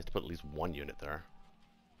have to put at least 1 unit there.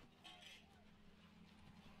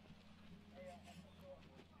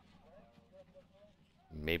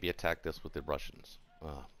 Maybe attack this with the Russians.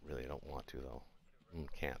 Really, I don't want to, though.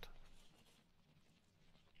 Can't.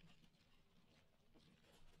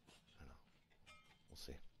 I know. We'll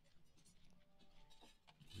see.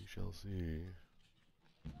 We shall see.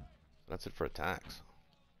 So that's it for attacks.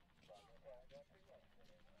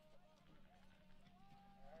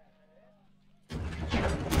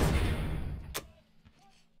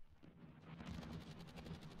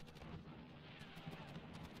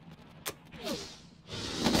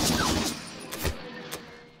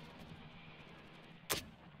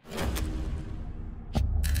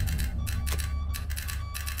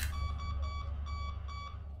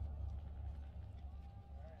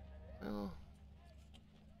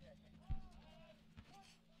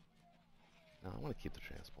 No, I want to keep the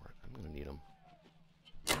transport. I'm going to need them.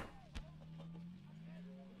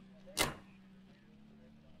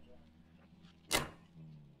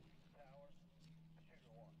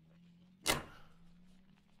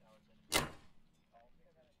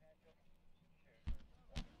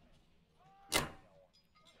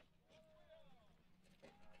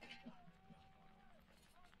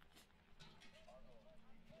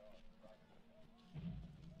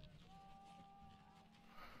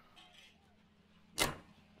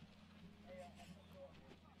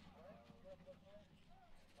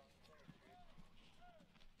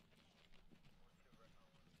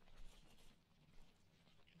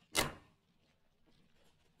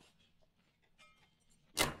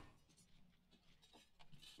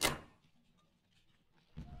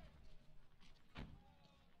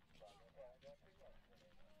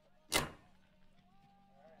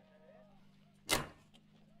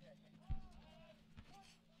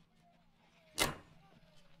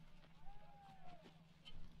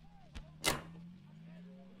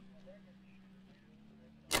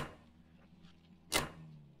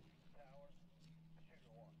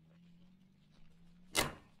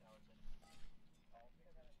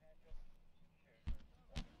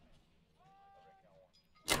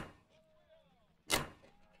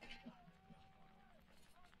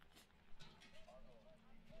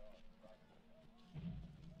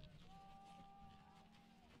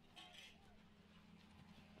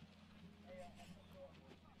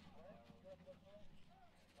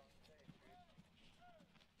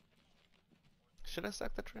 Should I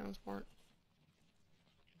sack the transport?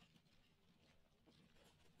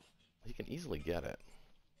 You can easily get it.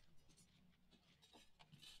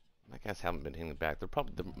 My guys haven't been hitting back. They're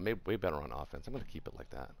way better on offense. I'm going to keep it like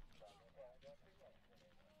that.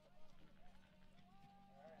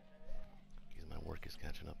 Because my work is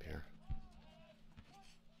catching up here.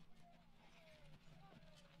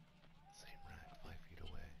 Same rack, 5 feet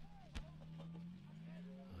away.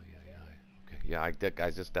 Oh, yeah. Okay, yeah, that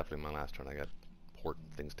guy's just definitely my last turn. I got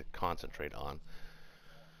important things to concentrate on.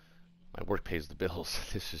 My work pays the bills.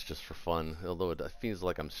 This is just for fun. Although it feels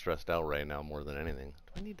like I'm stressed out right now more than anything.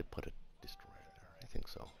 Do I need to put a destroyer there? I think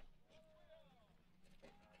so.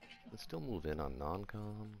 Let's still move in on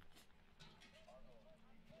non-com.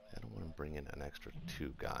 I don't want to bring in an extra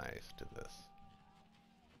 2 guys to this.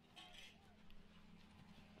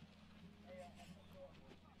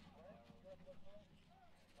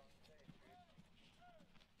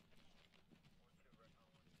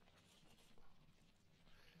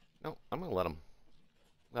 No, I'm gonna let him.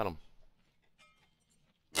 Let him.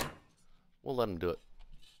 We'll let him do it.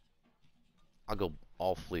 I'll go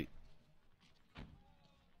all fleet.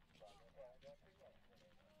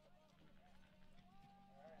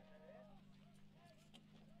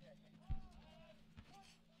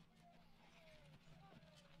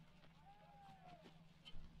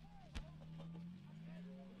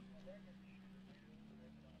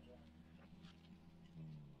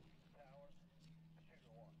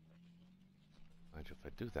 Mind you, if I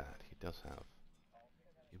do that, he does have.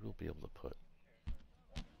 He will be able to put.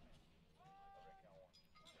 5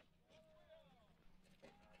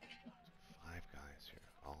 guys here.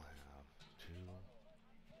 I'll have 2.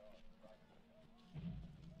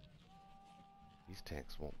 These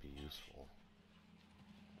tanks won't be useful.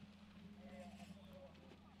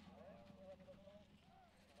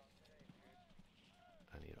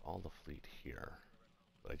 I need all the fleet here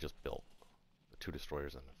that I just built. The 2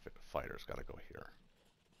 destroyers and the fighters gotta go here.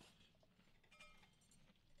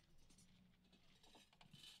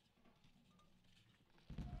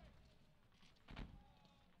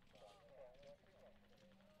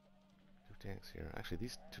 Tanks here. Actually,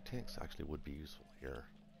 these 2 tanks actually would be useful here.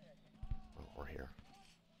 Or here.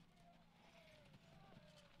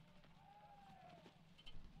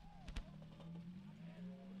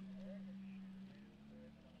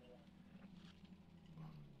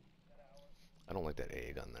 I don't like that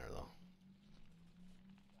AA gun there, though.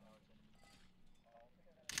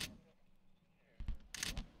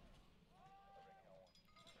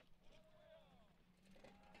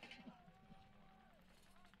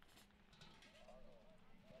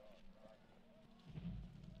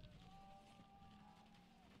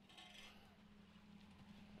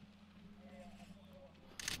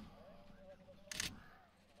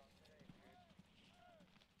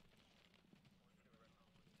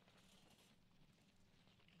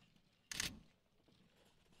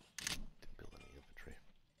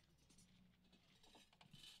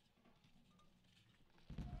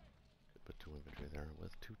 Infantry there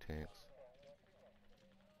with 2 tanks.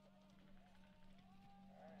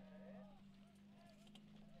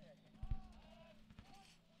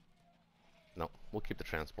 No, we'll keep the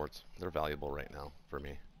transports. They're valuable right now for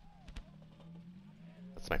me.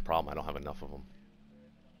 That's my problem. I don't have enough of them.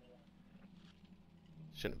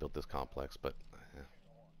 Shouldn't have built this complex, but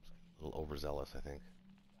a little overzealous, I think.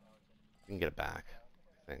 We can get it back,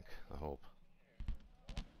 I think. I hope.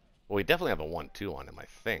 Well, we definitely have a 1-2 on him, I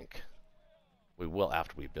think. We will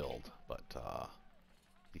after we build, but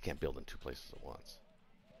you can't build in 2 places at once.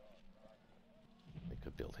 We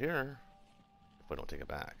could build here if we don't take it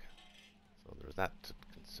back. So there's that to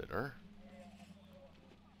consider.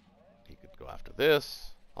 He could go after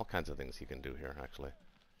this. All kinds of things he can do here, actually.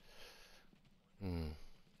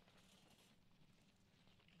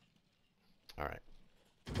 All right.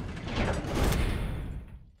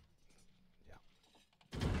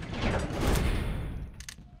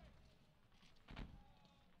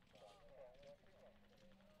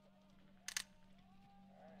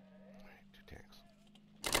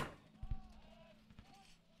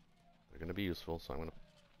 Going to be useful, so I'm going to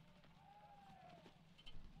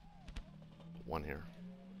put 1 here,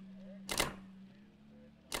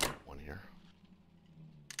 1 here.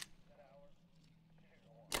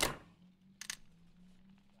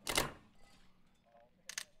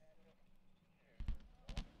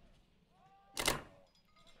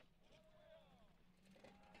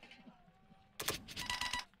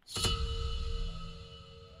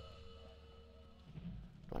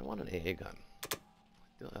 Do I want an AA gun?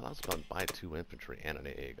 It allows me to buy 2 infantry and an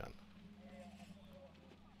AA gun.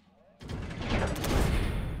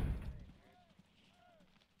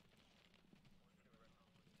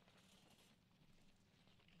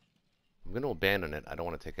 I'm going to abandon it. I don't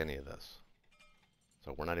want to take any of this.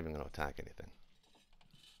 So we're not even going to attack anything.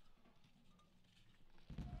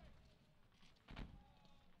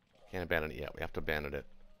 Can't abandon it yet. We have to abandon it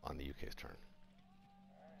on the UK's turn.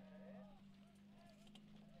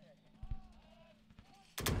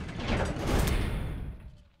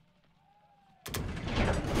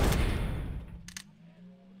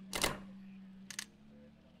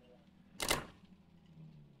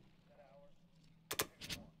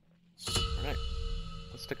 Alright.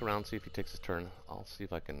 Let's stick around, see if he takes his turn. I'll see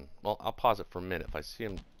if I can... Well, I'll pause it for a minute. If I see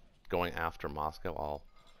him going after Moscow,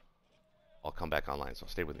 I'll come back online, so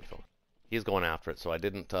stay with me, folks. He's going after it, so I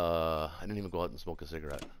didn't even go out and smoke a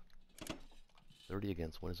cigarette. 30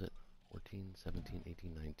 against, what is it? 14, 17,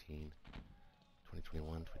 18, 19, 20,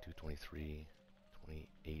 21, 22, 23,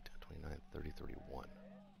 28, 29, 30, 31.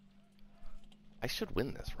 I should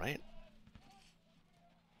win this, right?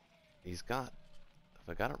 He's got, if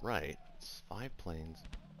I got it right, it's 5 planes,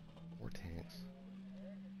 4 tanks,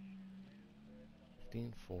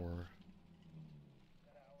 15, 4,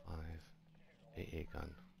 5, AA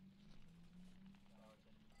gun.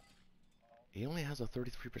 He only has a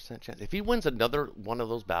 33% chance. If he wins another one of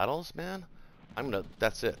those battles, man,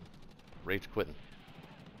 that's it. Rage quitting.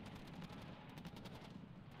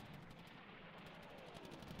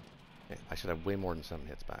 Okay, I should have way more than 7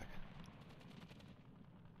 hits back.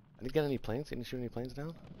 I didn't get any planes. Didn't shoot any planes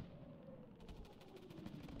down?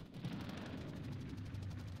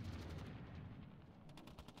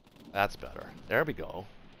 That's better. There we go.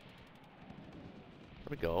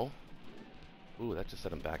 There we go. Ooh, that just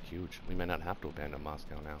set him back huge. We may not have to abandon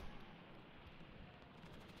Moscow now.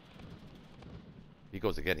 If he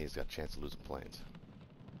goes again, he's got a chance of losing planes.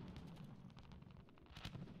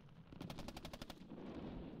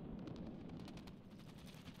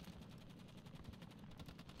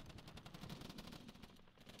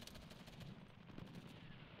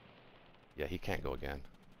 Yeah, he can't go again.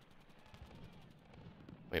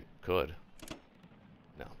 Wait, could.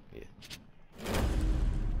 No, yeah.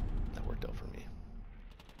 That worked out for me.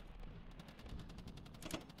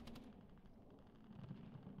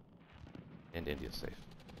 And India's safe.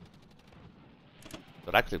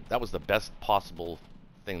 But actually, that was the best possible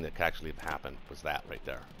thing that could actually have happened, was that right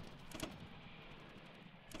there.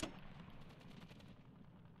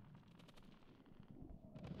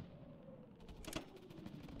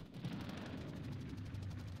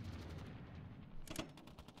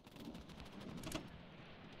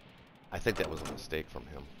 I think that was a mistake from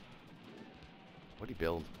him. What did he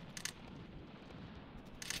build?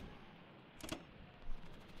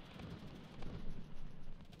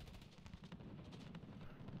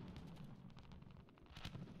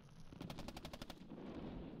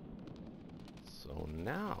 So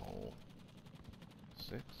now,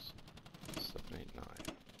 6, 7, 8, 9,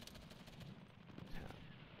 10.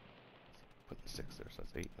 Putting 6 there, so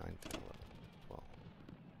that's 8, 9, 10, 11, 12,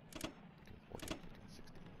 13, 14, 15,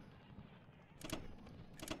 16,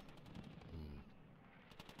 21.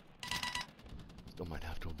 Still might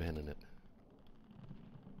have to abandon it.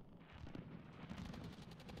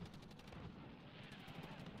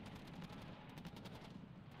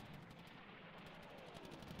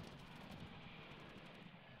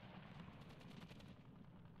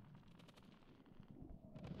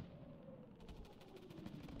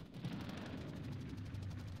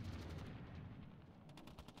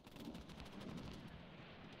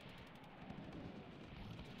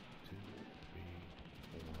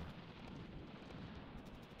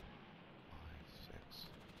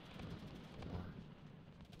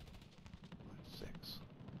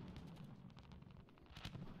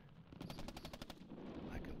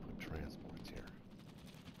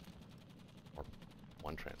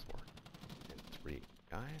 One transport and 3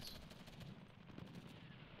 guys.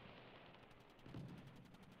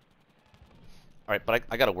 Alright, but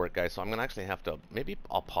I gotta work, guys, so I'm gonna actually have to, maybe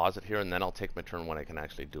I'll pause it here and then I'll take my turn when I can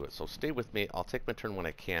actually do it. So stay with me. I'll take my turn when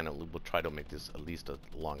I can, and we'll try to make this at least a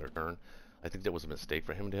longer turn. I think there was a mistake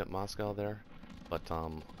for him to hit Moscow there, but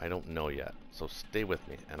I don't know yet. So stay with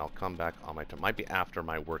me, and I'll come back on my turn. Might be after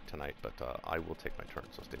my work tonight, but I will take my turn,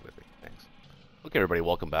 so stay with me. Thanks. Okay, everybody,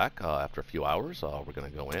 welcome back. After a few hours, we're going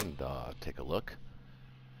to go in and take a look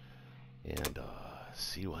and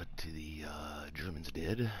see what the Germans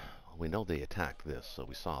did. We know they attacked this, so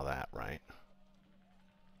we saw that, right?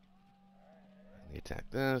 They attacked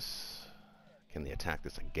this. Can they attack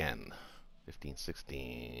this again? 15,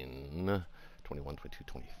 16, 21, 22,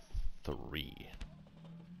 23.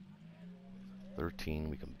 13,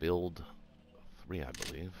 we can build 3, I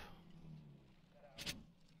believe.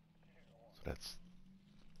 So that's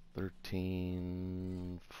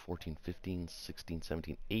 13, 14, 15, 16,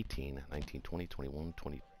 17, 18, 19, 20, 21,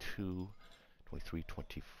 22, 23,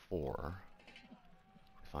 24,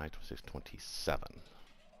 25, 26, 27.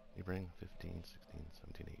 You bring 15, 16,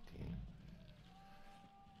 17, 18.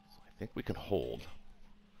 So I think we can hold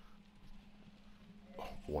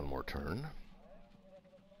one more turn.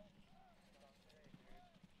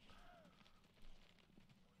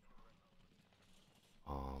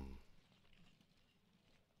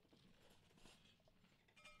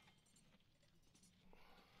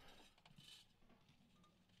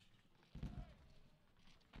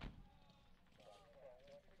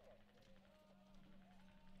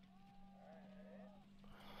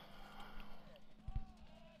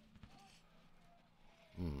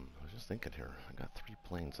 I was just thinking here, I got 3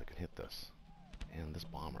 planes that can hit this, and this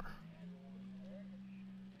bomber.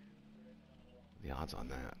 The odds on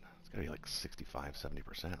that, it's gotta be like 65,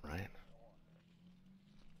 70%, right?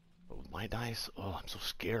 But with my dice, oh, I'm so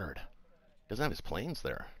scared. doesn't have his planes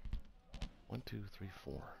there. 1, 2, 3,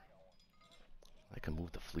 4. I can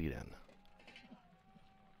move the fleet in.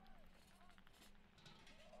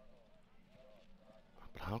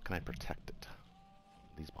 But how can I protect it?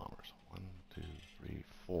 These bombers. 1, 2, 3,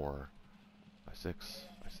 4, 5, 6,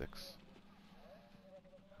 5, 6.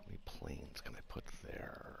 How many planes can I put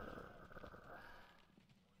there?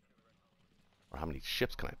 Or how many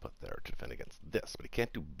ships can I put there to defend against this? But he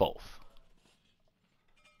can't do both.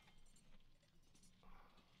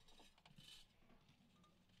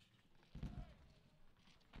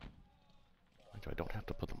 I don't have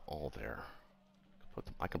to put them all there.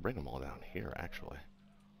 I can bring them all down here, actually.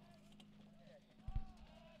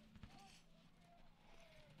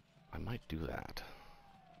 I might do that.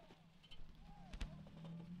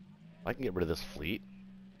 I can get rid of this fleet.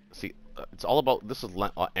 See, it's all about, this is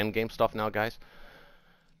endgame stuff now, guys.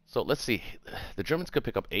 So let's see. The Germans could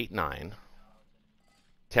pick up 8, 9,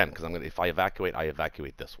 10, because if I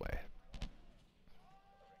evacuate this way.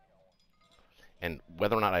 And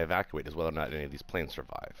whether or not I evacuate is whether or not any of these planes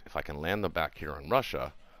survive. If I can land them back here in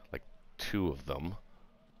Russia, like 2 of them,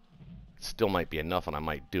 it still might be enough, and I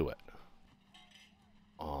might do it.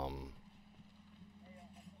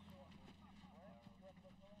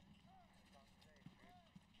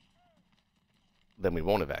 Then we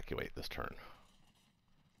won't evacuate this turn.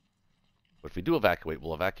 But if we do evacuate,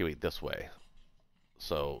 we'll evacuate this way.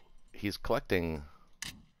 So he's collecting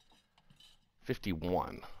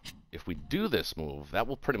 51. If we do this move, that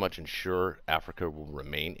will pretty much ensure Africa will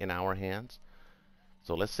remain in our hands.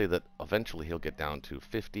 So let's say that eventually he'll get down to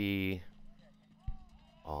 50,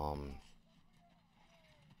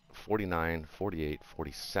 49, 48,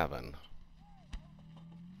 47,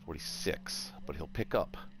 46. But he'll pick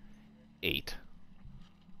up 8.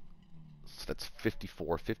 So that's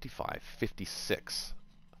 54, 55, 56.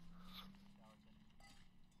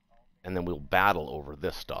 And then we'll battle over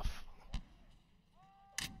this stuff.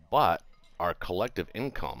 But our collective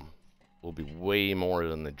income will be way more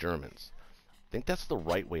than the Germans. I think that's the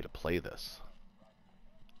right way to play this.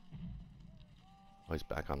 Oh, he's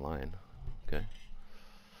back online. Okay.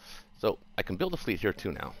 So I can build a fleet here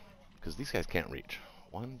too now, because these guys can't reach.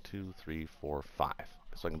 1, 2, 3, 4, 5.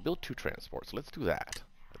 So I can build 2 transports. Let's do that,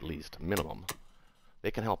 at least, minimum.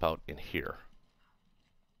 They can help out in here.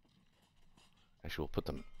 Actually, we'll put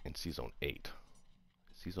them in C-Zone 8.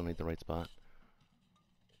 Is C-Zone 8 the right spot?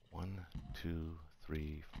 1, 2,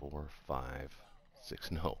 3, 4, 5,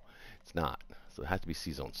 6. No, it's not. So it has to be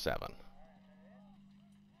C-Zone 7.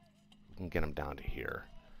 We can get them down to here.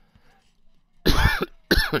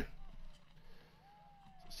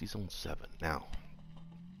 C-Zone 7. Now,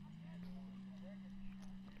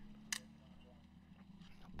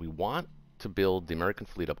 we want to build the American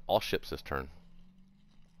fleet up, all ships this turn.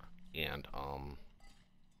 And,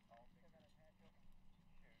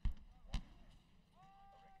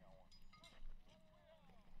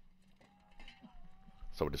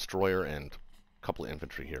 so a destroyer and a couple of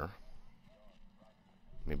infantry here.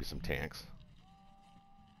 Maybe some tanks.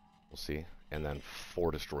 We'll see. And then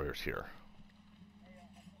 4 destroyers here.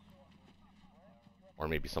 Or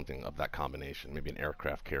maybe something of that combination. Maybe an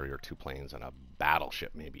aircraft carrier, 2 planes, and a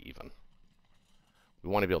battleship, maybe even. We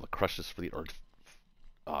want to be able to crush this fleet or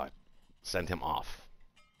send him off.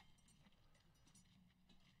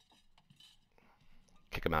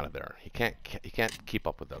 Kick him out of there. He can't keep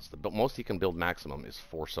up with us. The most he can build maximum is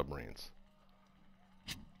 4 submarines.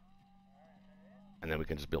 And then we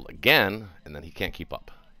can just build again, and then he can't keep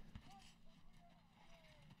up.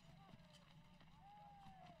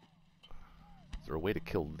 Is there a way to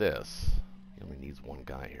kill this? He only needs 1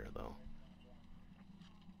 guy here, though.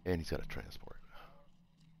 And he's got a transport.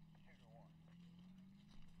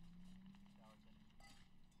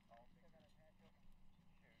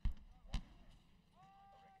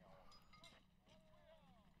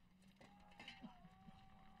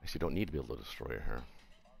 Actually, you don't need to build a destroyer here.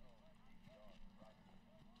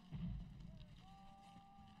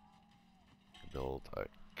 Build a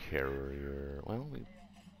carrier. Well,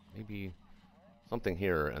 maybe something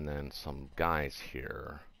here, and then some guys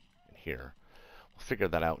here and here. We'll figure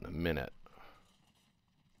that out in a minute.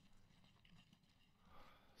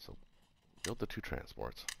 So, build the 2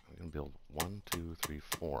 transports. I'm going to build 1, 2, 3,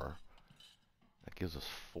 4. That gives us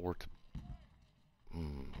 4 to...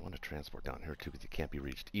 I want to transport down here too, because it can't be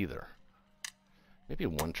reached either. Maybe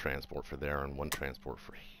 1 transport for there and 1 transport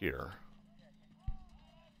for here.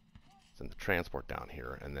 Send the transport down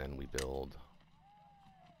here, and then we build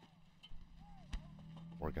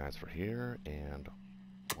more guys for here, and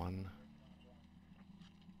 1,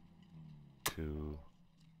 2,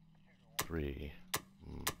 3.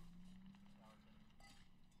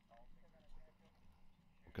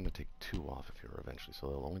 off of here eventually, so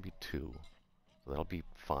there'll only be 2. So that'll be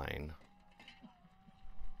fine.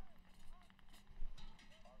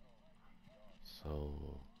 So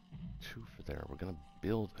 2 for there. We're going to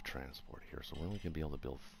build a transport here, so we're only going to be able to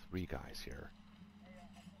build 3 guys here.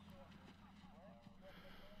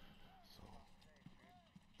 So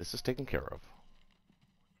this is taken care of.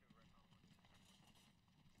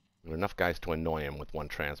 There are enough guys to annoy him with 1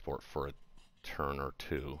 transport for a turn or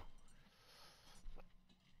 2.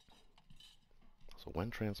 So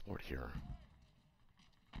 1 transport here.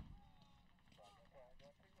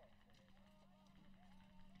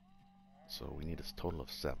 So we need a total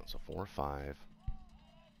of 7. So 4, 5,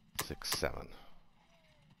 6, 7.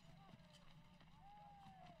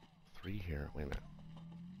 3 here. Wait a minute.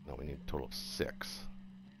 No, we need a total of 6.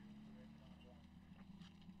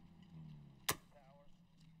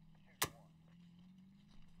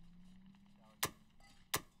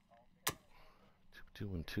 Two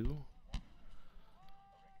and 2.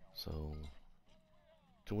 So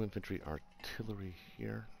 2 infantry, artillery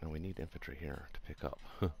here. No, we need infantry here to pick up.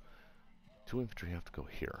 2 infantry have to go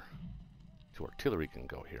here. 2 artillery can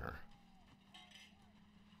go here.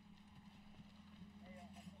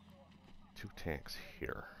 2 tanks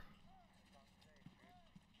here.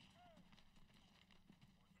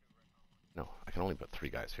 No, I can only put 3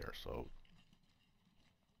 guys here, so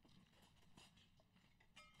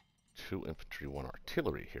 2 infantry, 1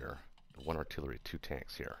 artillery here. 1 artillery, 2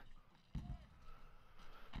 tanks here.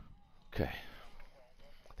 Okay.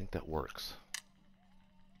 I think that works.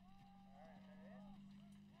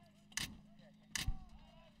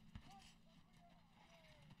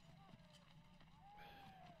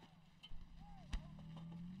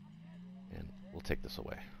 And we'll take this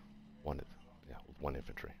away. With 1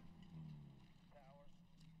 infantry.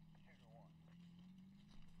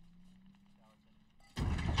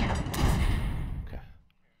 Okay.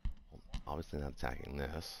 Well, obviously not attacking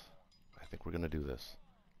this. I think we're going to do this.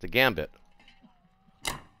 It's a gambit.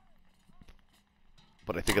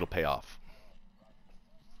 But I think it'll pay off.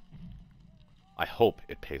 I hope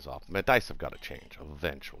it pays off. My dice have got to change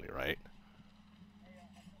eventually, right?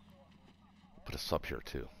 Put a sub here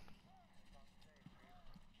too.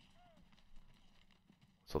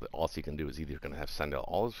 So that all he can do is either going to have send out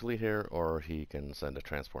all his fleet here, or he can send a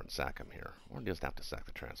transport and sack him here. Or he doesn't have to sack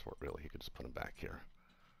the transport, really. He could just put him back here.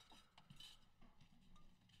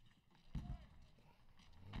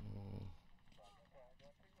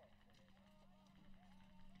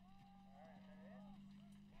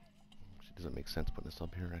 Does it make sense putting this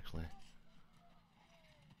up here, actually?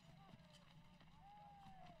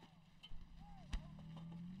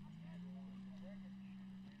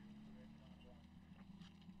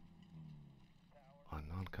 On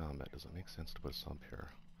non-combat, does it make sense to put a sub here?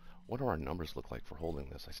 What do our numbers look like for holding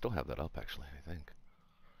this? I still have that up, actually, I think.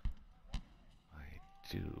 I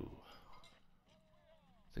do.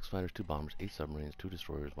 6 fighters, 2 bombers, 8 submarines, 2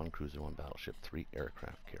 destroyers, 1 cruiser, 1 battleship, 3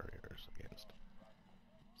 aircraft carriers against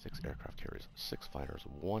 6 aircraft carriers, 6 fighters,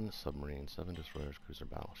 1 submarine, 7 destroyers, cruiser,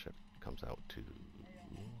 battleship. Comes out to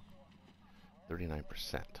 39%.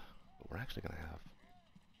 But we're actually going to have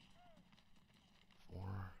 4,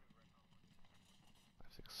 5,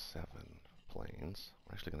 6, 7 planes.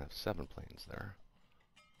 We're actually going to have 7 planes there.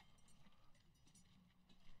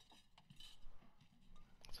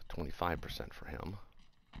 That's a 25% for him.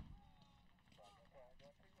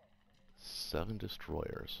 7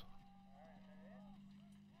 destroyers.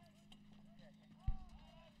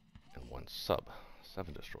 And 1 sub.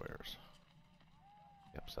 7 destroyers.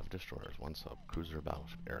 Yep, 7 destroyers, 1 sub. Cruiser,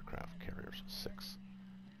 battleship, aircraft carriers, 6.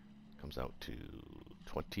 Comes out to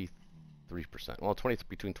 23%. Well,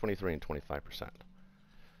 between 23 and 25%. So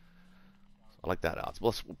I like that odds.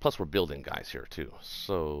 Plus we're building guys here too.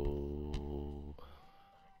 So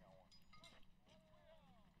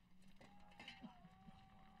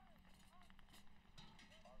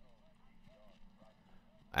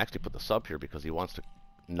I actually put the sub here because he wants to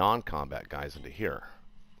non-combat guys into here.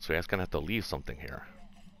 So he's going to have to leave something here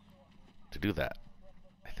to do that.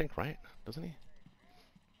 I think, right? Doesn't he? He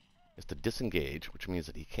has to disengage, which means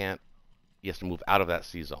that he has to move out of that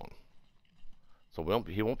sea zone. So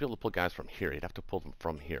he won't be able to pull guys from here. He'd have to pull them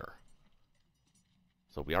from here.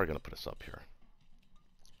 So we are going to put a sub here.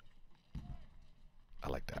 I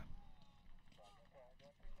like that.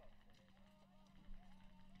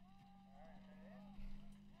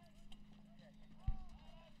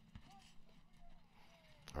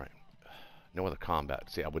 Alright. No other combat.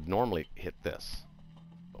 See, I would normally hit this.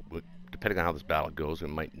 But depending on how this battle goes, we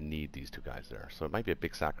might need these 2 guys there. So it might be a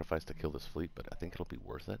big sacrifice to kill this fleet, but I think it'll be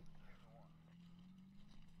worth it.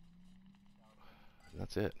 And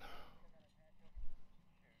that's it.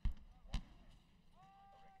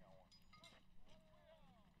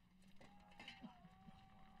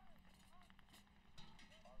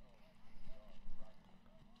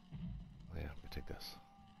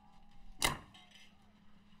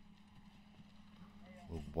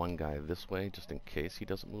 one guy this way just in case he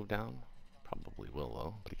doesn't move down. Probably will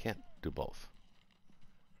though, but he can't do both.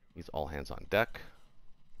 He's all hands on deck.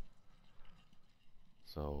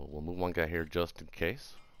 So we'll move one guy here just in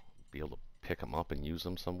case. Be able to pick him up and use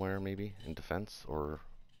him somewhere maybe in defense or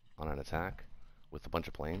on an attack with a bunch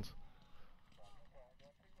of planes.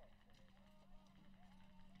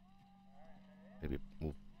 Maybe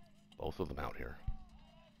move both of them out here.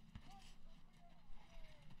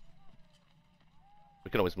 We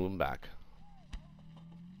can always move them back.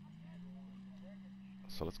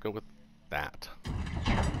 So let's go with that.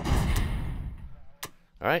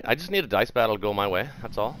 Alright, I just need a dice battle to go my way,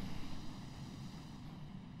 that's all.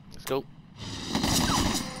 Let's go.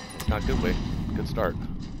 It's not good way. Good start.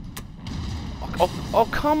 Oh,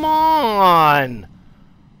 come on!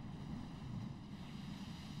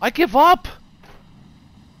 I give up!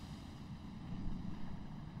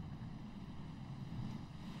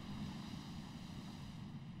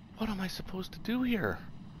 What am I supposed to do here?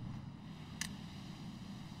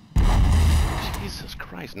 Jesus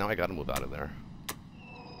Christ, now I gotta move out of there.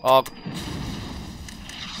 Oh.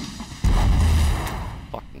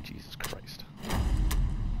 Fucking Jesus Christ.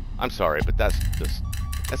 I'm sorry, but that's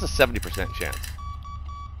a 70% chance.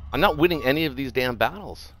 I'm not winning any of these damn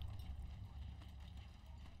battles.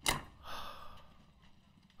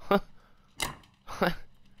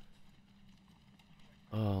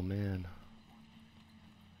 Oh, man.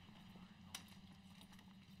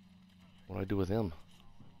 What do I do with him?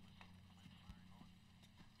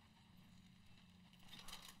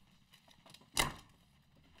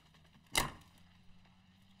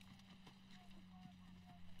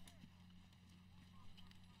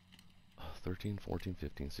 Oh, 13, 14,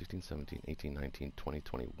 15, 16, 17, 18, 19, 20,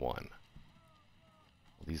 21. Well,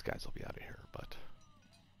 these guys will be out of here, but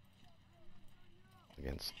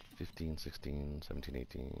against 15, 16, 17,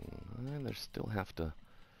 18, and they still have to.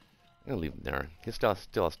 I'm gonna leave him there. He still has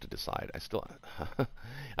to decide. I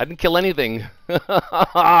didn't kill anything.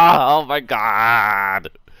 Oh my god!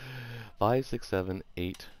 5, 6, 7,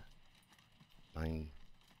 8, 9,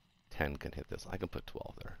 10 can hit this. I can put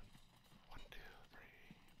 12 there. 1, 2, 3,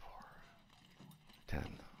 4,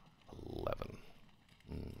 10, 11.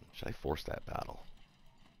 Should I force that battle?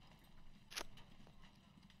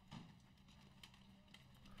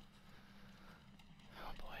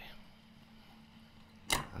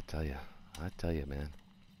 I tell you, man.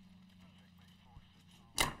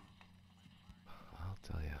 I'll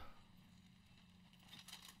tell you.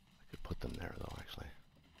 I could put them there, though, actually.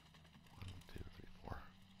 1, 2, 3, 4.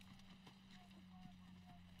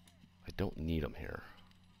 I don't need them here.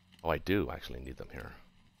 Oh, I do actually need them here.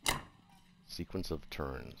 Sequence of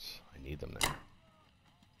turns. I need them there.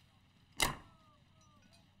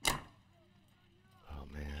 Oh,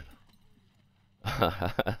 man.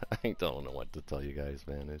 I don't know what to tell you guys,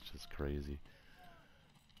 man. It's just crazy.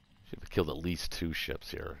 Should have killed at least 2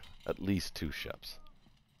 ships here. At least 2 ships.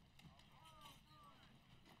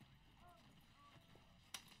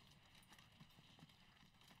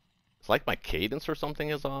 It's like my cadence or something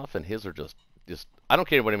is off, and his are just I don't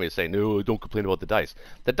care what anybody say. No, don't complain about the dice.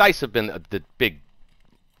 The dice have been the big.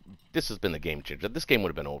 This has been the game changer. This game would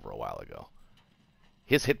have been over a while ago.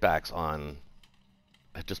 His hitbacks on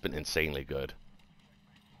have just been insanely good.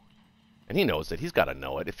 And he knows it. He's got to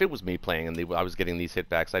know it. If it was me playing and I was getting these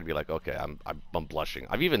hitbacks, I'd be like, okay, I'm blushing.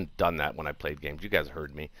 I've even done that when I played games. You guys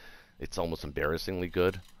heard me. It's almost embarrassingly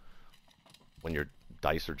good when your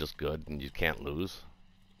dice are just good and you can't lose.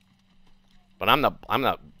 But I'm not.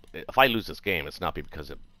 If I lose this game, it's not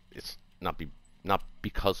because it's not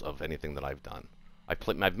because of anything that I've done.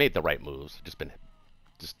 I've made the right moves. Just been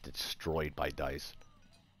destroyed by dice.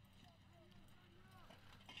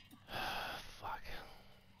 Fuck.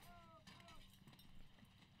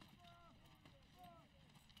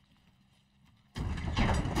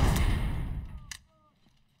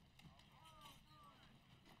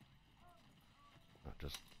 Not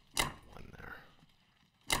just one there.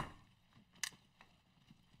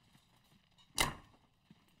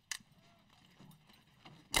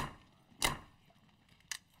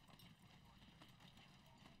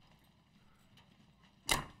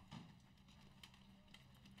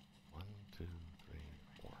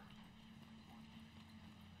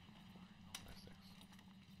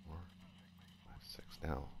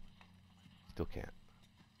 Now, still can't.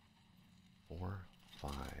 4,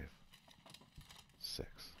 5, 6,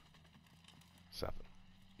 7.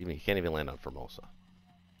 Even he can't even land on Formosa.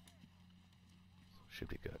 Should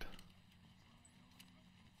be good.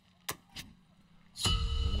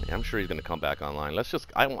 I'm sure he's going to come back online. Let's just.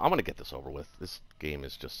 I want to get this over with. This game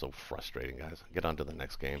is just so frustrating, guys. Get on to the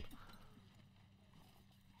next game.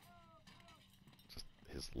 Just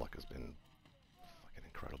his luck has been fucking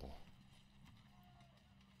incredible.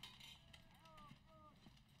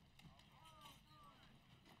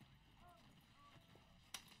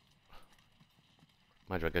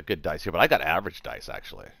 Mind you, I got good dice here, but I got average dice,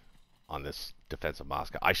 actually, on this defense of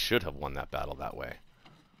Moscow. I should have won that battle that way.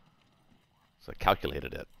 So I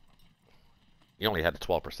calculated it. You only had a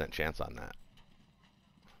 12% chance on that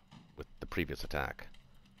with the previous attack.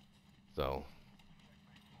 So,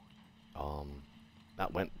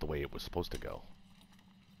 that went the way it was supposed to go.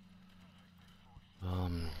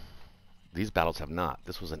 These battles have not.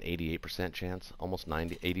 This was an 88% chance, almost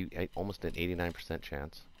 90, 80, almost an 89%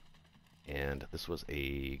 chance. And this was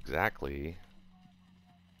exactly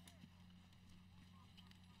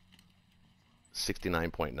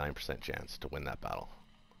 69.9% chance to win that battle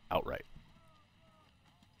outright.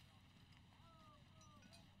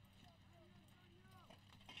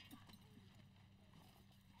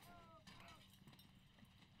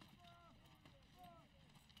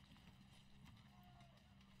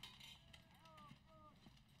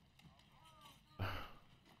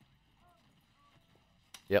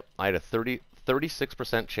 Yep, I had a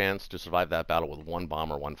 36% chance to survive that battle with one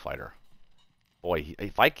bomber, one fighter. Boy,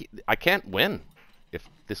 if I can't win if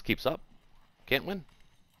this keeps up. Can't win.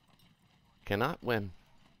 Cannot win.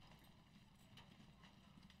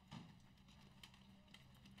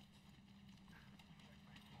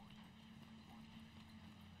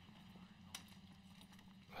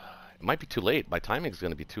 It might be too late. My timing is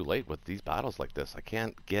going to be too late with these battles like this. I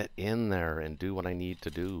can't get in there and do what I need to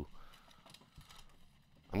do.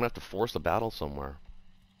 I'm going to have to force a battle somewhere.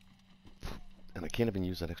 And I can't even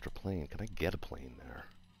use that extra plane. Can I get a plane there?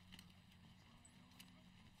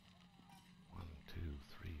 1, 2,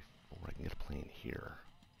 3, 4. I can get a plane here.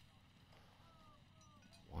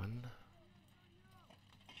 1,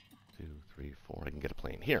 2, 3, 4. I can get a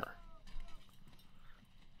plane here.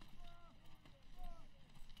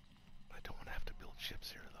 I don't want to have to build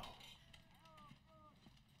ships here, though.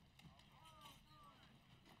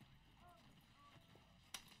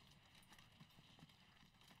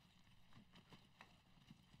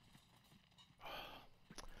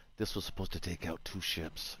 This was supposed to take out 2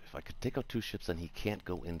 ships. If I could take out 2 ships, then he can't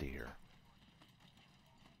go into here.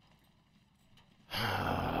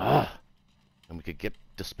 And we could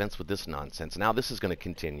dispense with this nonsense. Now this is going to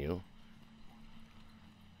continue.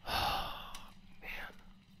 Man.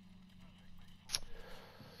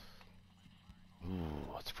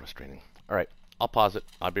 Ooh, that's frustrating. Alright, I'll pause it.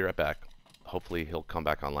 I'll be right back. Hopefully he'll come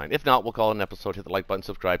back online. If not, we'll call it an episode. Hit the like button,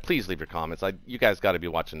 subscribe. Please leave your comments. You guys got to be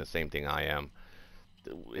watching the same thing I am.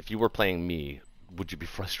 If you were playing me, would you be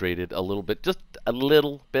frustrated a little bit? Just a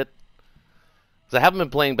little bit? Because I haven't been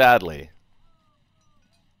playing badly.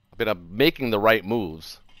 I'm making the right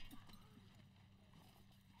moves.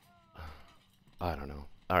 I don't know.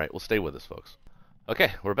 Alright, we'll stay with us, folks.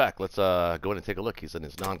 Okay, we're back. Let's go in and take a look. He's in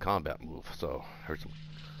his non-combat move, so here's some...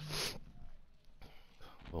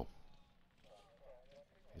 Whoa.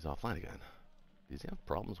 He's offline again. Does he have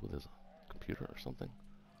problems with his computer or something?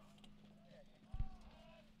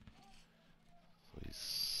 So he's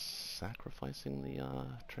sacrificing the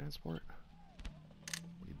transport.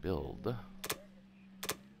 We build...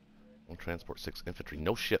 1 transport, 6 infantry,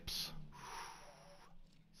 no ships.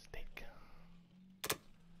 Steak.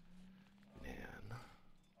 Man.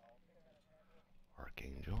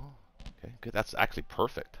 Archangel. Okay, good. That's actually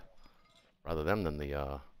perfect. Rather than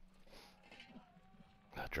the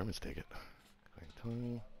Germans take it.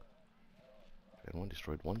 And 1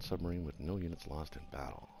 destroyed 1 submarine with no units lost in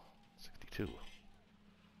battle. 62.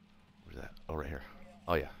 Where's that? Oh, right here.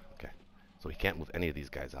 Oh yeah. Okay. So he can't move any of these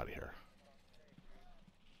guys out of here.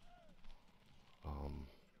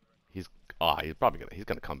 He's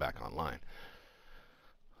gonna come back online.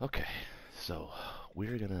 Okay, so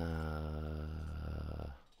we're gonna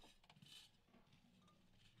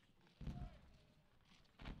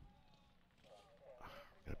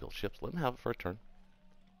build ships. Let him have it for a turn.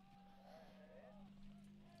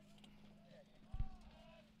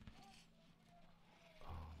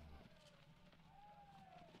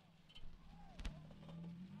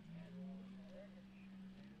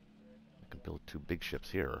 Build 2 big ships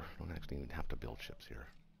here. I don't actually even have to build ships here.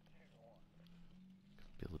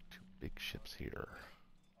 Build 2 big ships here.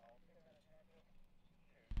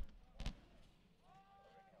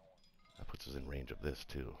 That puts us in range of this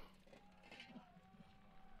too.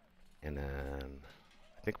 And then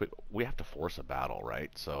I think we have to force a battle, right?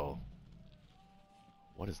 So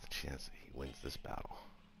what is the chance that he wins this battle?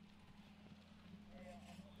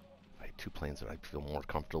 If I had 2 planes, that I'd feel more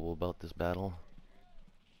comfortable about this battle.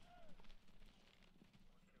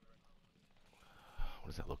 What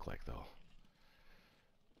does that look like, though?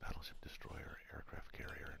 battleship destroyer, aircraft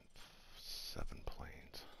carrier, and 7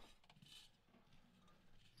 planes.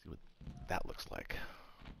 See what that looks like.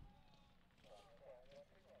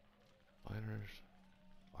 Fighters,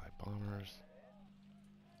 5 bombers,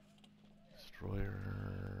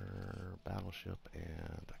 destroyer, battleship,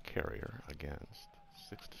 and a carrier against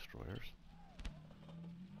 6 destroyers.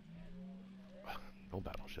 No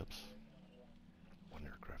battleships. 1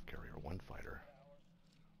 aircraft carrier, 1 fighter,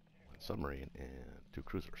 1 submarine, and 2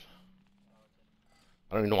 cruisers.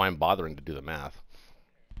 I don't even know why I'm bothering to do the math.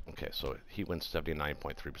 Okay, so he wins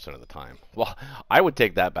 79.3% of the time. Well, I would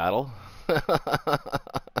take that battle.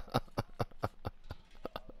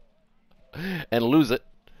 And lose it.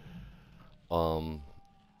 So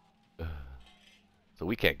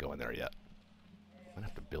we can't go in there yet. I'm gonna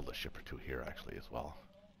have to build a ship or 2 here actually as well.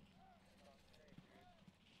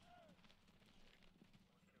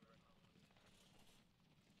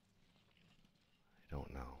 I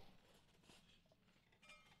don't know.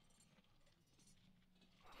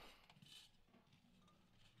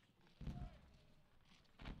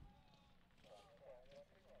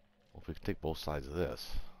 Well, if we can take both sides of this.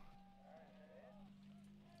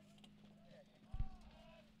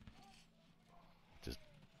 Just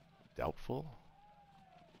doubtful.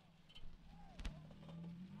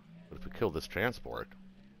 But if we kill this transport,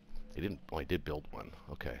 he didn't. Oh, he did build one.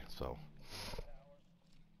 Okay, so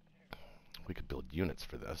we could build units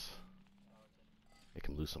for this. They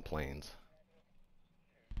can lose some planes.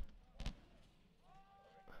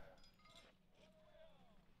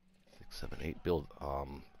 6, 7, 8. Build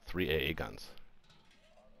 3 AA guns.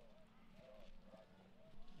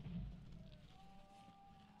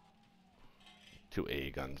 Two AA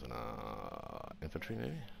guns and infantry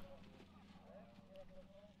maybe.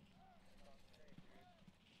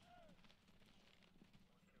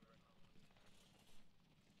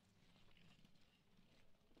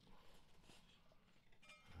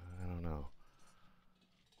 I don't know.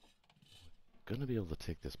 Gonna be able to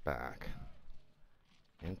take this back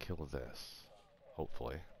and kill this,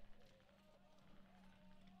 hopefully.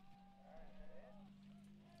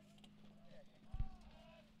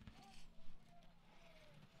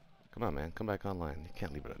 Come on, man. Come back online. You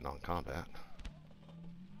can't leave it at non-combat.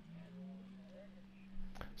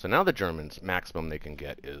 So now the Germans, maximum they can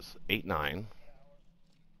get is 8, 9.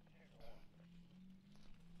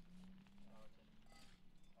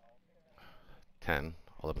 $10,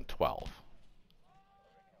 11, 12.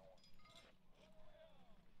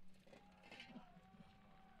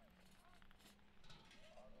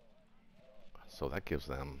 So that gives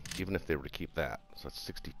them, even if they were to keep that, so that's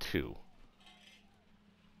 62.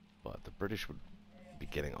 But the British would be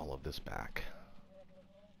getting all of this back.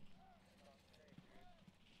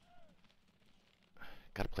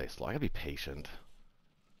 Gotta play slow. I gotta be patient.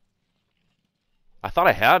 I thought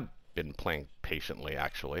I had been playing patiently,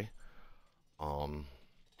 actually.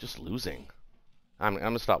 Just losing. I'm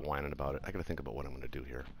gonna stop whining about it. I gotta think about what I'm gonna do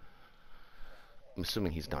here. I'm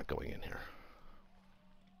assuming he's not going in here.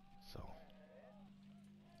 So,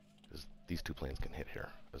 because these 2 planes can hit here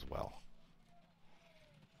as well.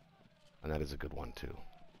 And that is a good one, too.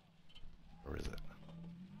 Or is it?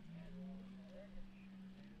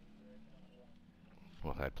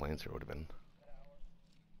 Well, if I had planes here, it would have been.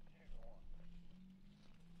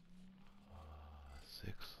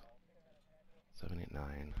 6, 7, 8,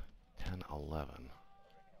 9, 10, 11.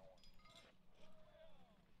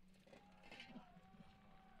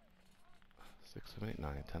 6, 7, 8,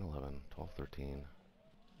 9, 10, 11, 12, 13,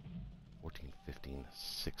 14, 15,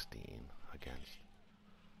 16 against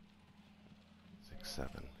 6,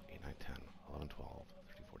 7, 8, 9, 10, 11, 12,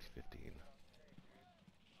 13, 14, 15,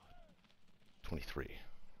 23. I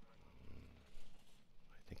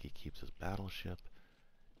think he keeps his battleship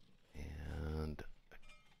and a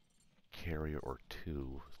carrier or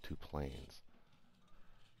 2 planes.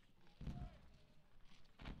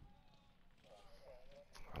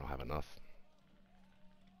 I don't have enough.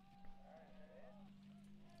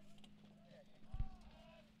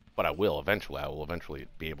 But I will eventually. I will eventually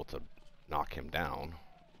be able to knock him down.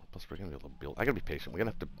 Plus, we're gonna be able to build. I gotta be patient. We're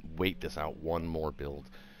gonna have to wait this out 1 more build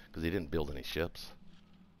because he didn't build any ships.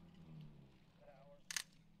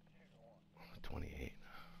 28.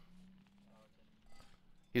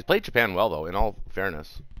 He's played Japan well, though. In all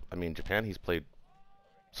fairness, I mean, Japan he's played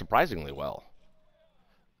surprisingly well.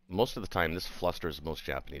 Most of the time, this flusters most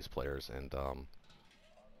Japanese players, and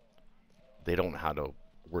they don't know how to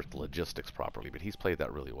work the logistics properly. But he's played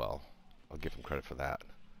that really well. I'll give him credit for that.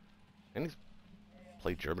 And he's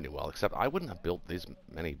played Germany well, except I wouldn't have built these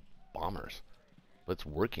many bombers. But it's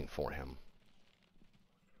working for him.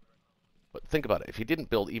 But think about it. If he didn't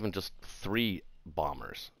build even just 3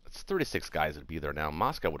 bombers, It's 36 guys that'd be there now.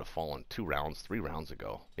 Moscow would have fallen 2 rounds, 3 rounds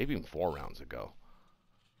ago. Maybe even 4 rounds ago.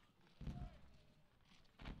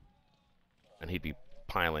 And he'd be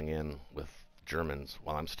piling in with Germans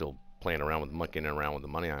while I'm still playing around with monkeying around with the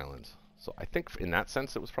money islands. So I think in that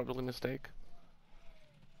sense it was probably a mistake.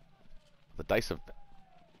 The dice have...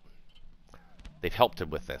 They've helped him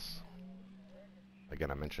with this.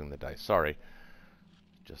 Again, I'm mentioning the dice. Sorry.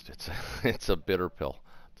 Just, it's a bitter pill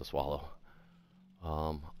to swallow.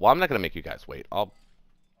 Well, I'm not going to make you guys wait. I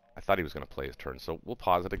thought he was going to play his turn. So we'll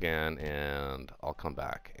pause it again, and I'll come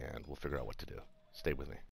back, and we'll figure out what to do. Stay with me.